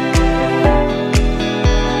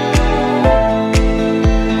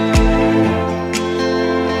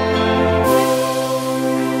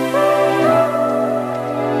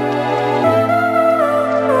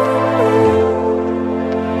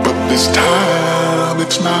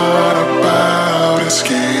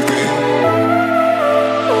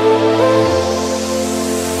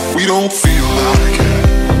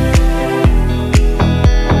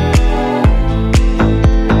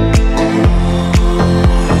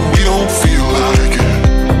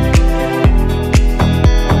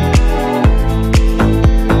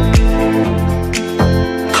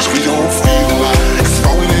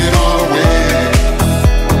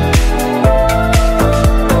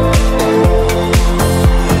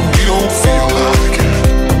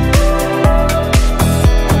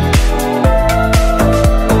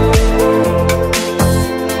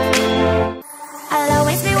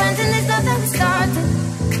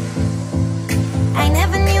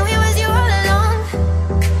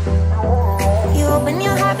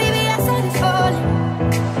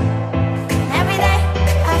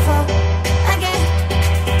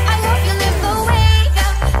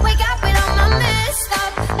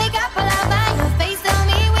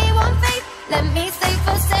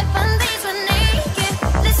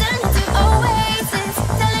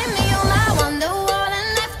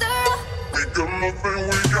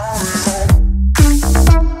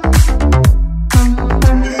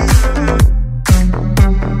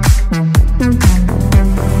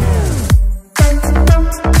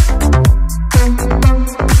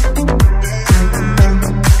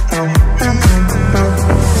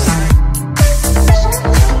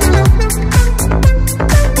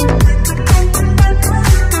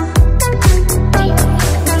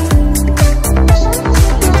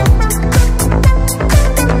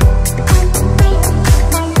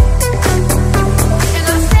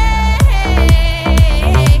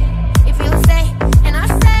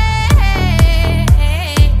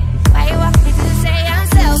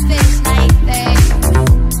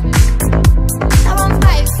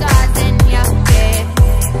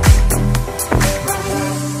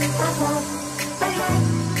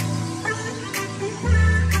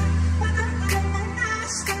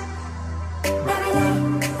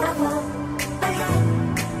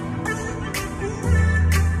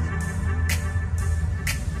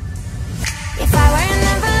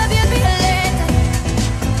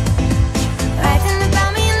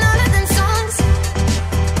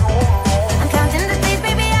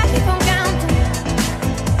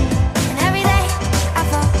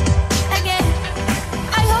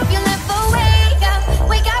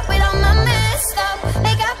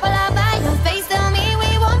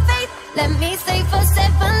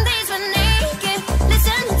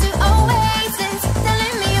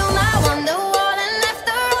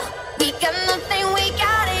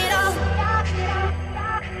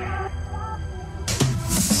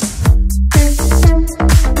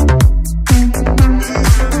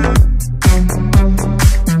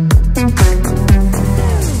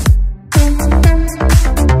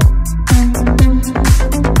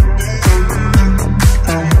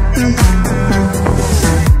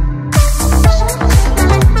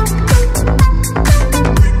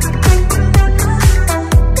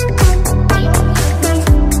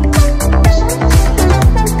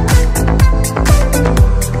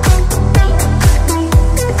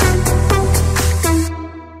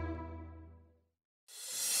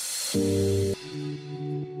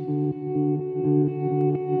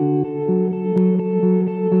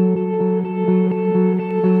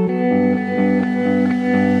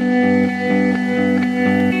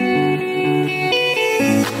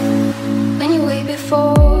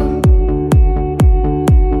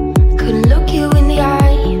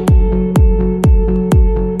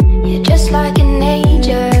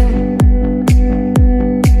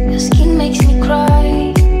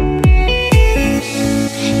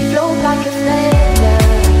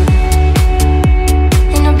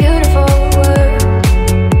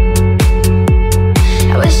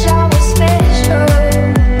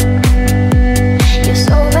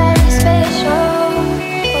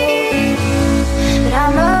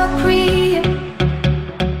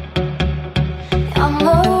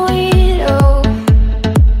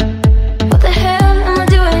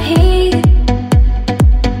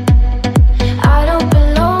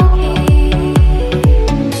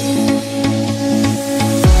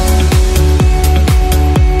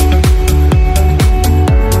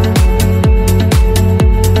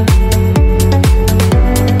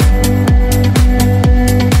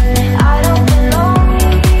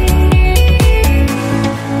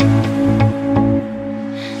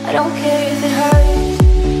don't care if it hurts.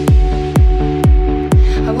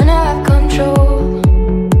 I wanna have control.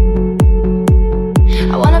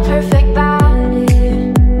 I want a perfect body.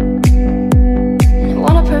 I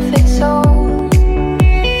want a perfect soul.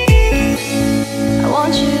 I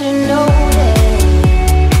want you to know that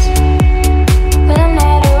when I'm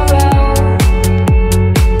not around,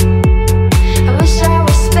 I wish I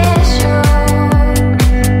was special.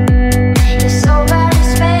 You're so very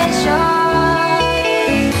special.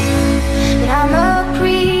 But I'm a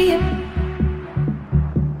creep,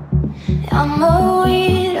 I'm a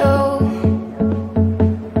weirdo.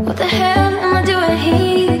 What the hell am I doing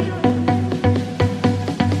here?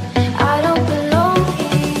 I don't belong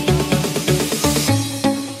here.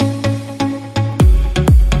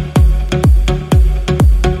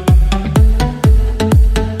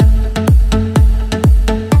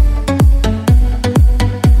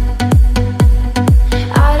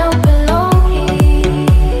 I don't belong here.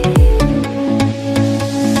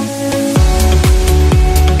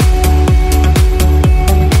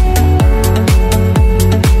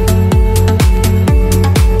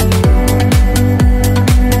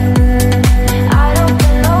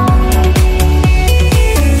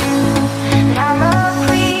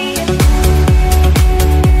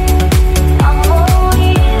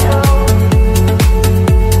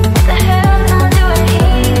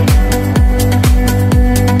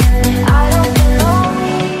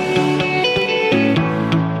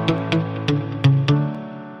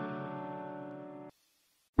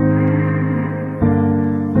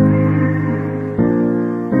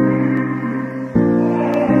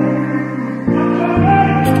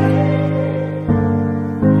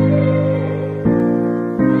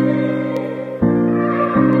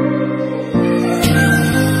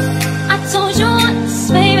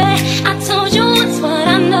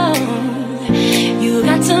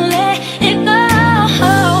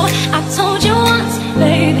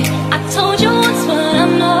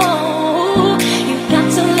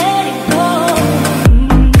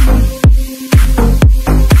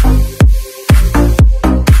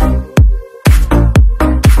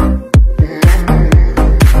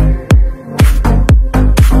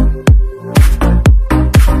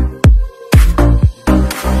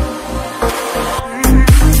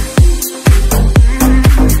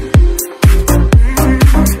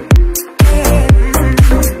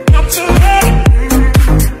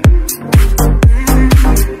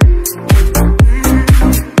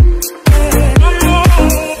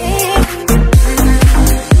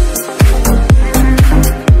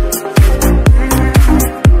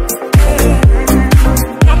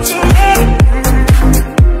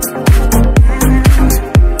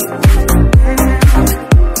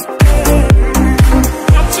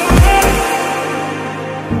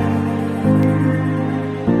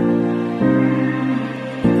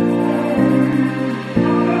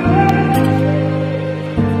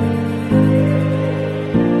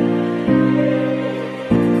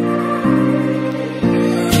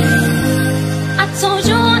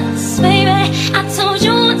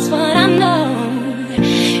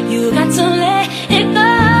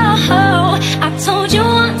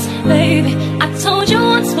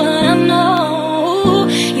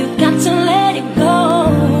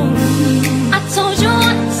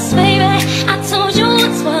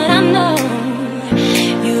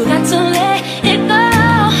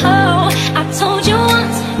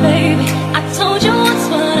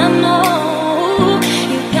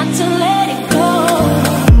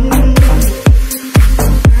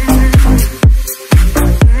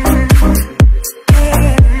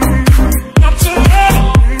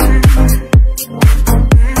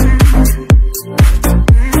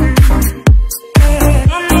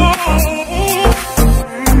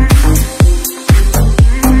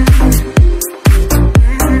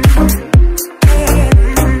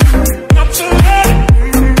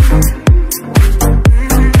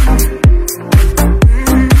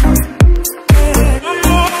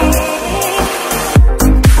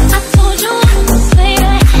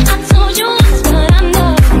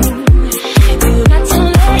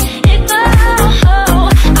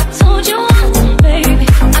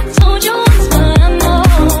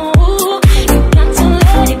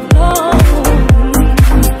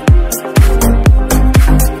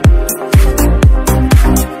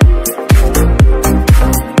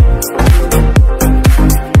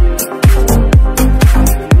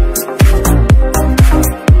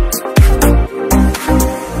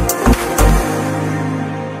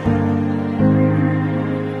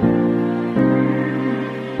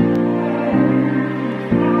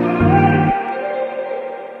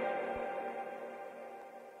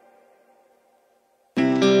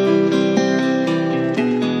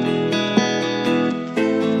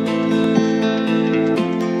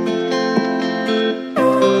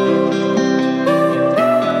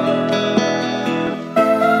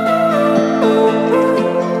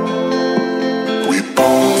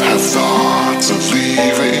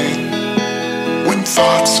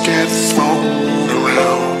 get thrown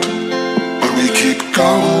around, but we keep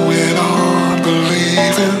going on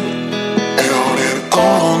believing, and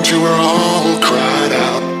on till we're all cried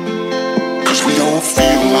out, 'cause we don't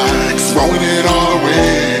feel like throwing it all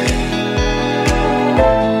away.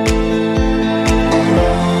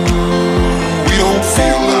 We don't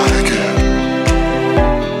feel like it.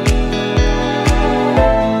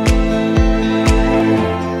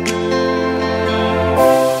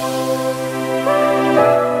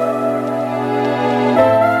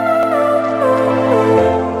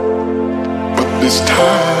 This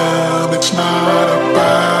time it's not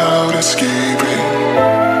about escaping.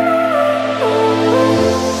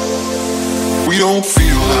 We don't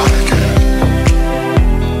feel like it.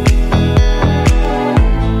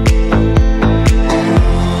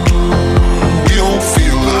 We don't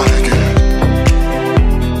feel like it.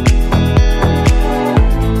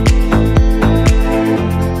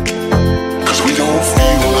 Cause we don't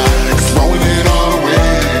feel like throwing it all away.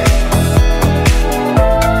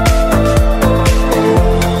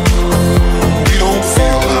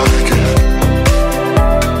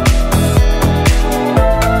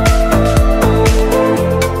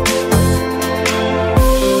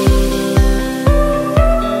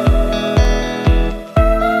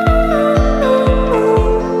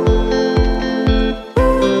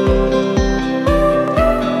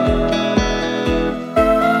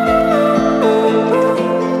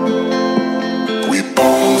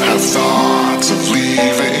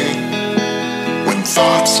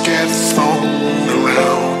 Thoughts get thrown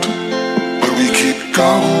around, but we keep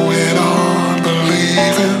going on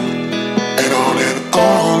believing, and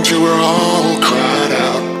on till we're all cried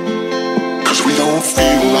out, 'cause we don't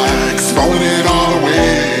feel like throwing it all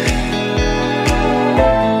away.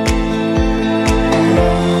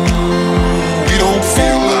 We don't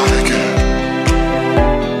feel like it.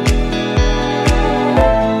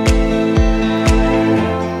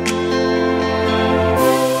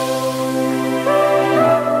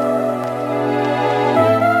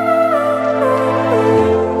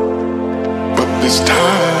 This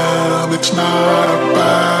time it's not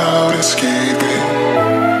about escaping.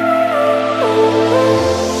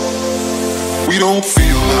 We don't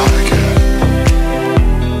feel like it.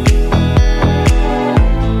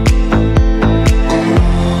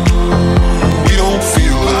 We don't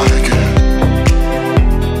feel like it.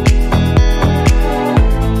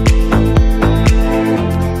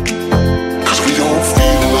 Cause we don't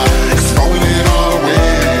feel like throwing it all away.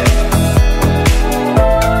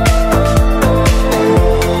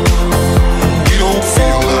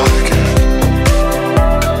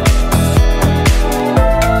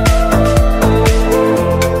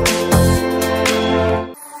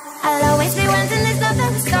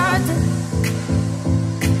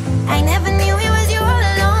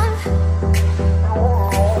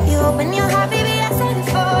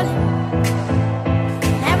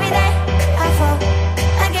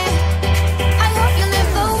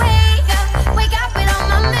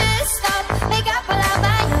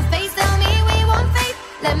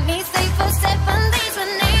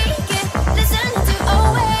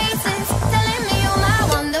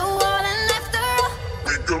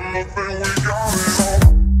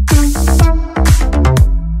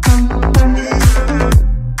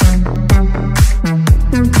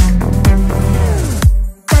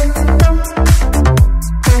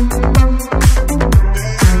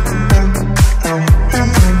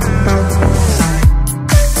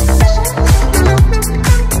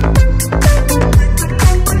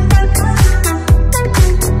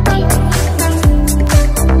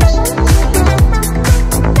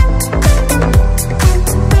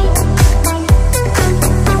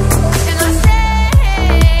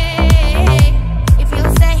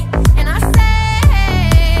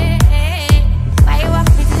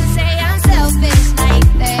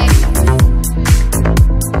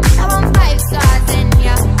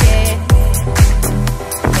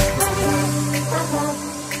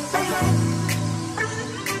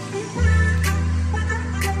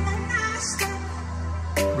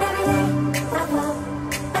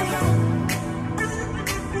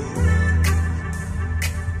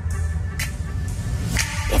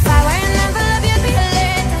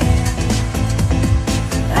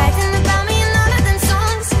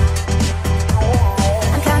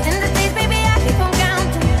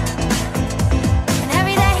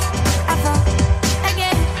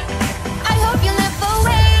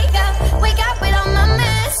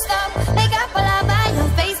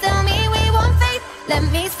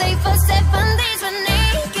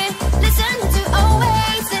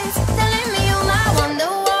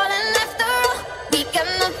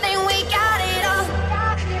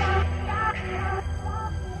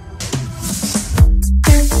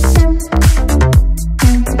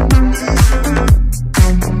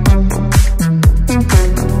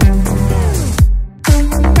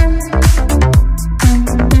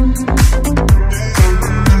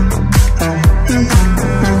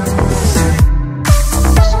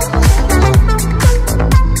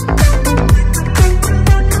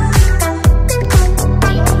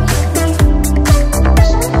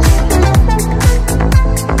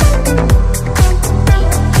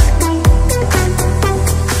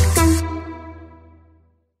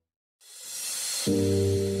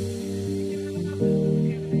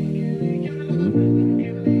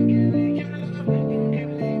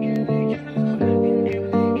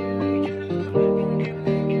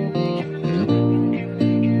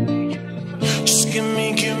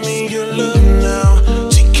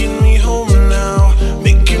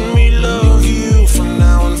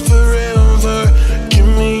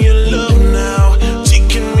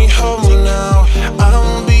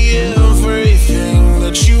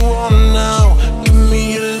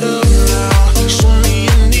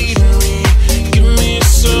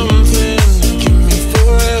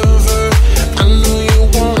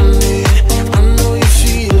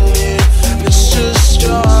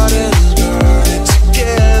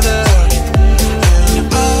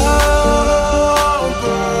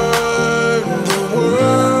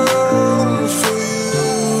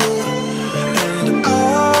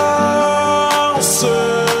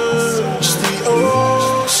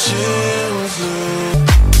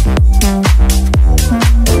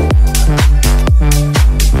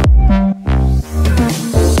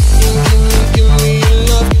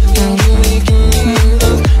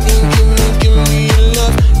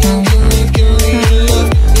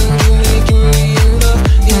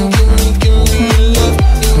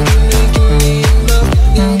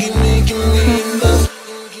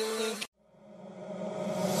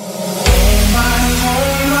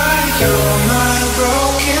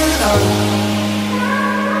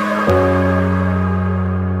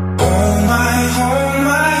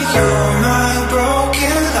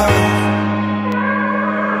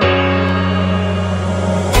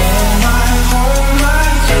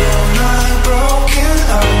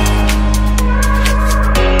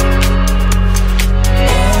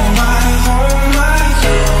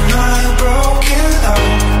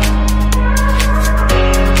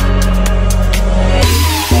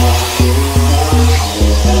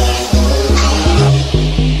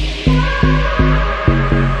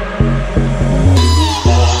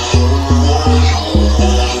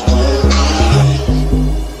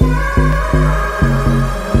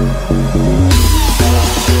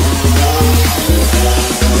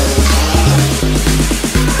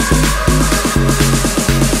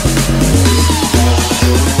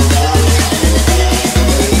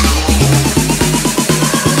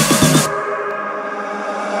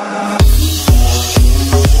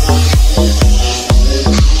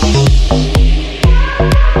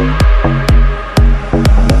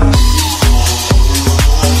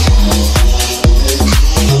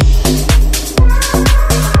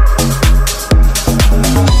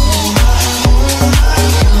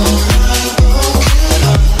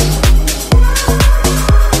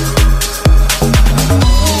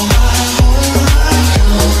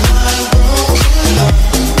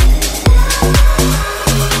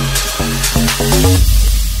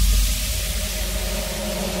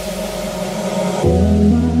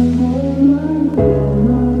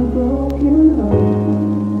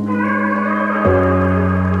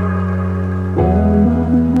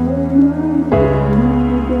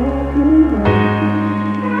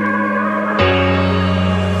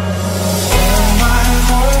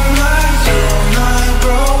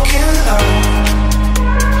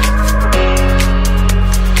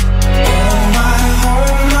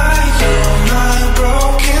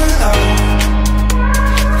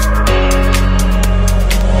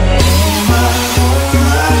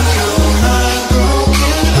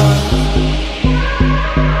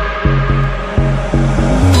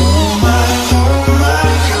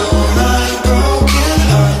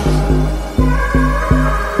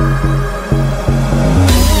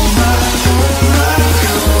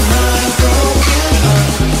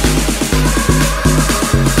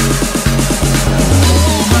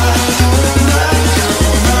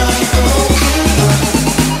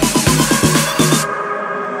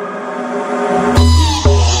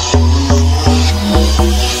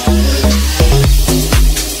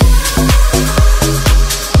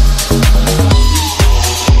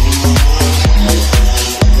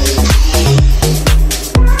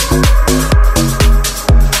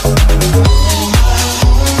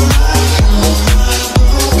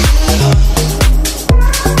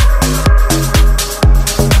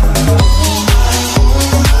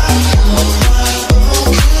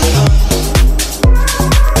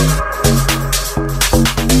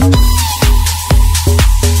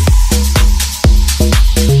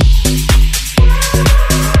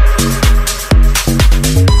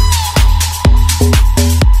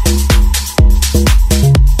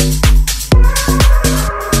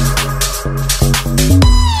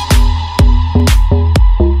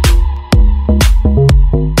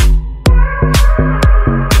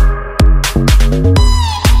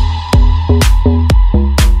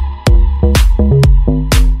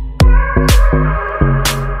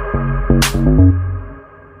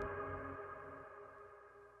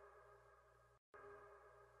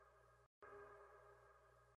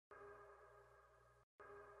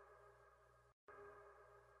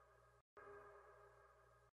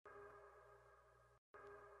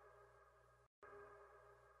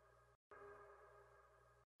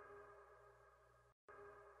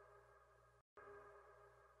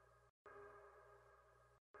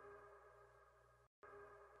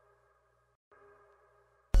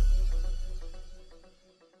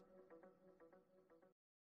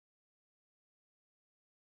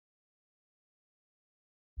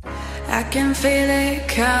 I can feel it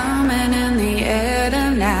coming in the air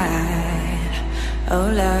tonight. Oh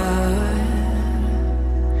Lord,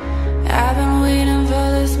 I've been waiting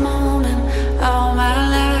for this moment all my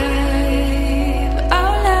life.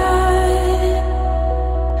 Oh Lord,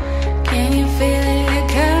 can you feel it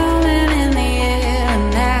coming in the air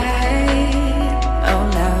tonight? Oh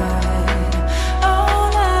Lord, oh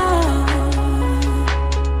Lord.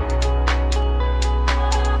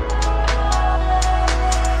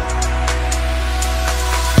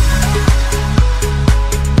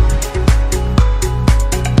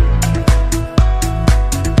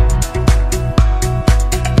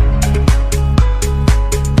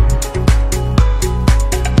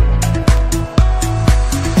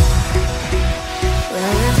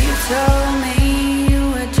 Told me you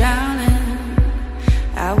were drowning,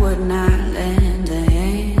 I would not lend a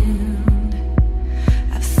hand.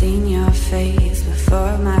 I've seen your face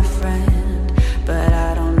before, my friend, but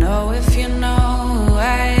I don't know if you know who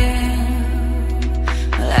I am.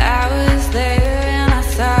 Well, I was there and I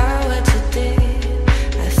saw what you did.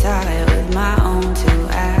 I saw it with my own two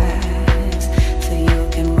eyes, so you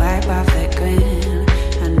can wipe off that grin.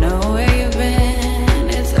 I know where you've been,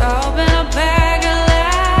 it's all been a bag of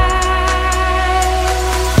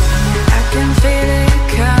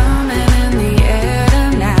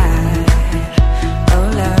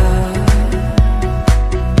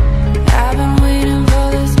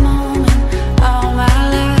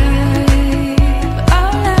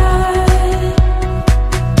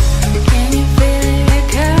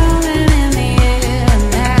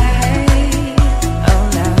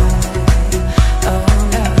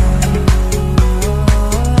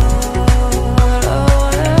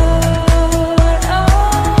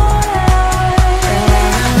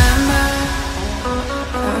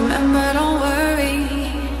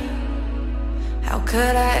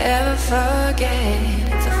could I ever forget?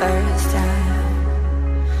 It's the first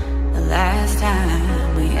time, the last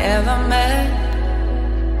time we ever met.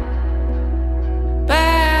 But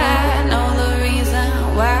I know the reason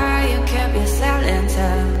why you kept your silence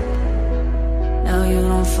up. No, you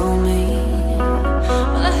don't fool me.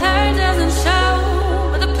 Well, the hurt doesn't show,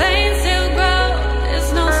 but the pain still grows.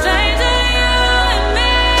 It's no stranger to you and me.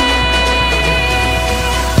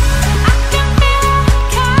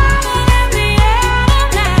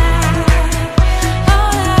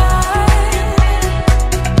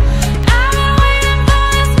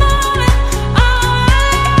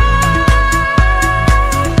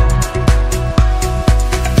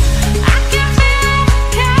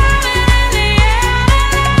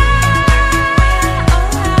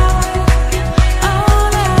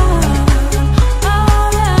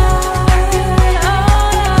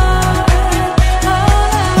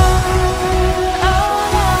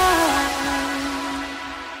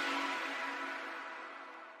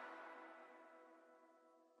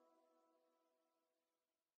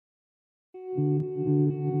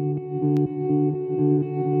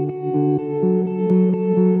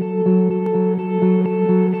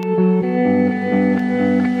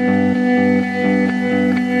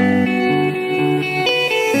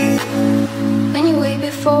 When you wait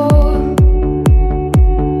before,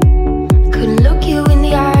 couldn't look you in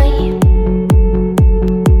the eye.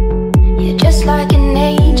 You're just like an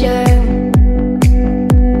angel.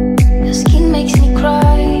 Your skin makes me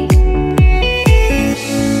cry.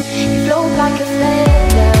 You float like a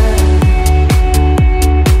feather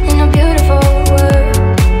in a beautiful world.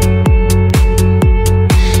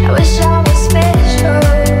 I wish I was special.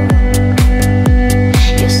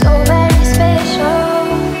 You're so very special.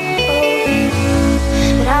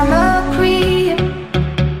 But I'm a creep,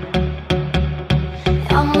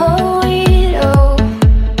 I'm a weirdo.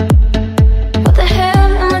 What the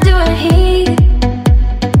hell am I doing here?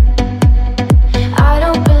 I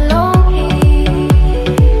don't belong here.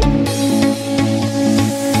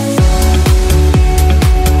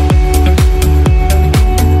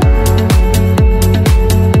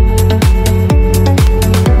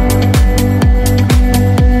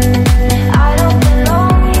 I don't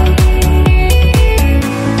belong here.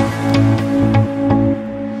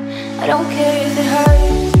 I don't care if it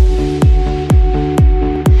hurts.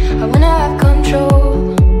 I wanna have control.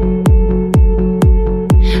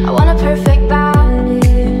 I want a perfect body,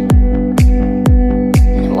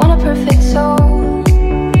 and I want a perfect soul.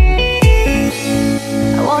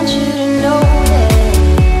 I want you to know that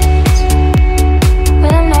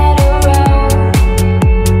when I'm not around,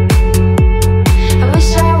 I wish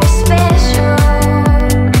I was special.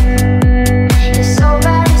 You're so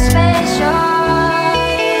very special.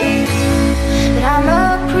 But I'm a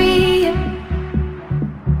creep,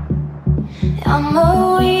 I'm a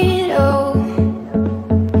weirdo.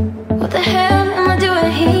 What the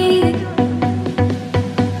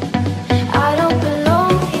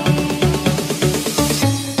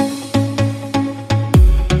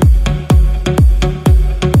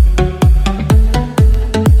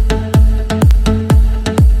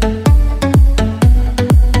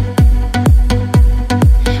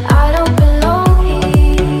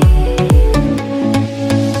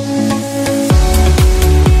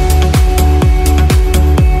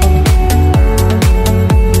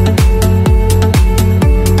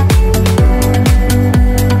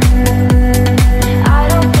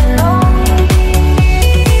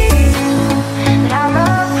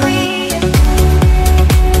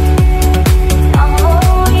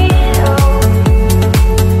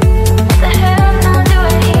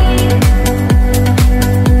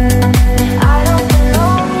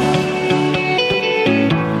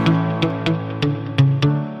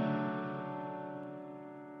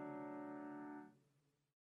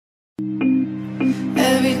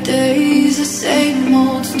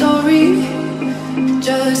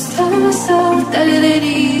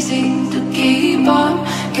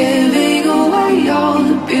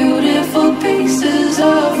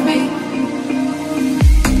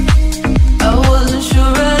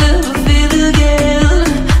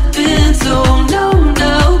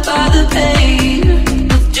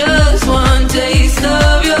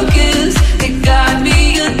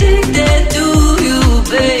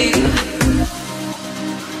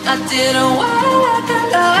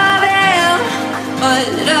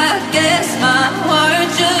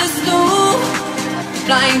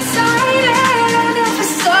blindsided. I never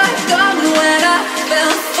saw it coming when I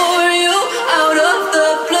fell for you out of the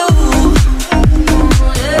blue.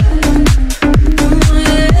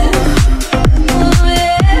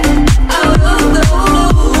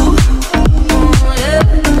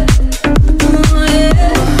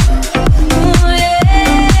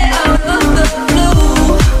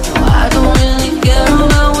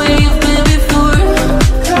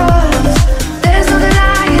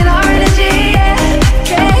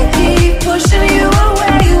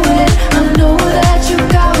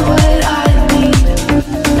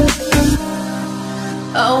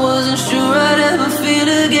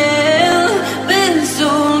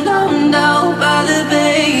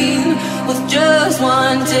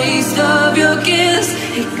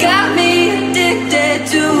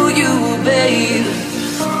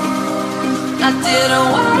 I didn't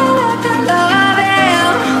wanna let the love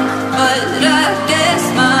in, but I guess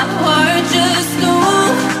my heart just knew.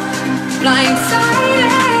 Blindsided,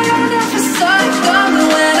 I never saw it coming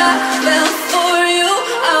when I fell for you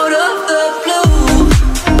out of the blue.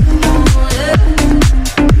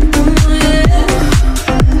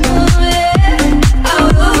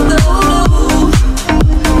 Out of the blue.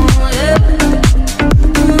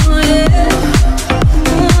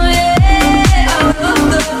 Out of the blue. Out of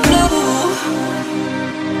the blue.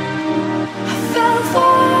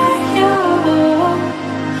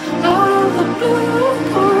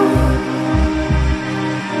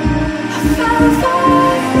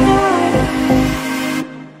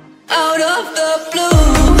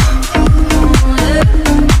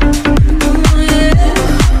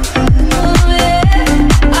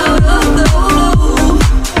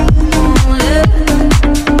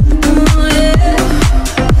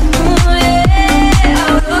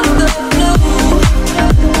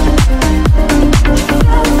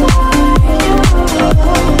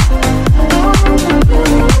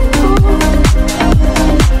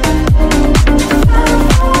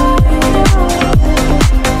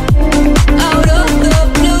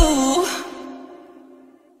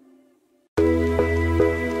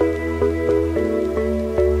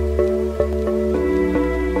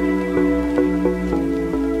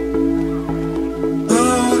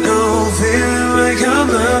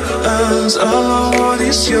 All I want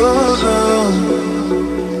is your love.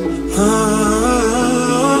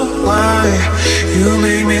 Oh, why you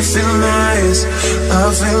make me feel nice? I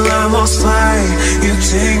feel almost like you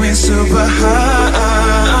take me super high.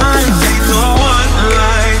 Ain't no one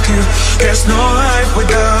like you. There's no life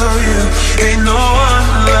without you. Ain't no one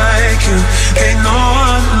like you. Ain't no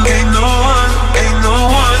one, ain't no one, ain't no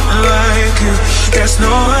one like you. There's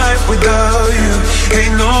no life without you.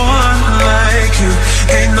 Ain't no one like you.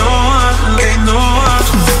 Ain't no one, ain't no one.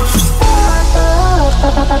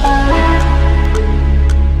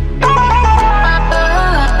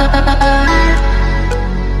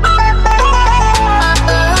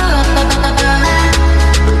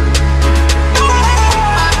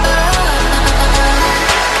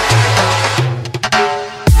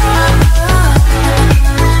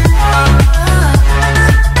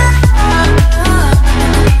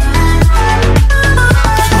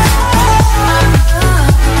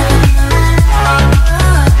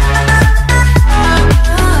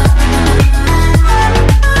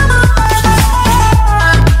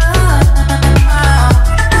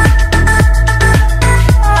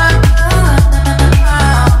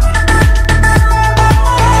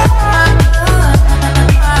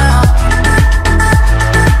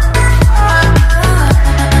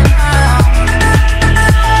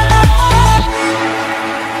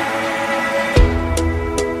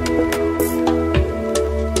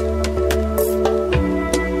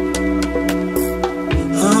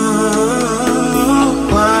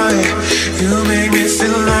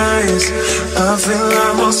 I feel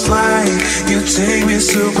almost like you take me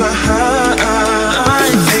super high.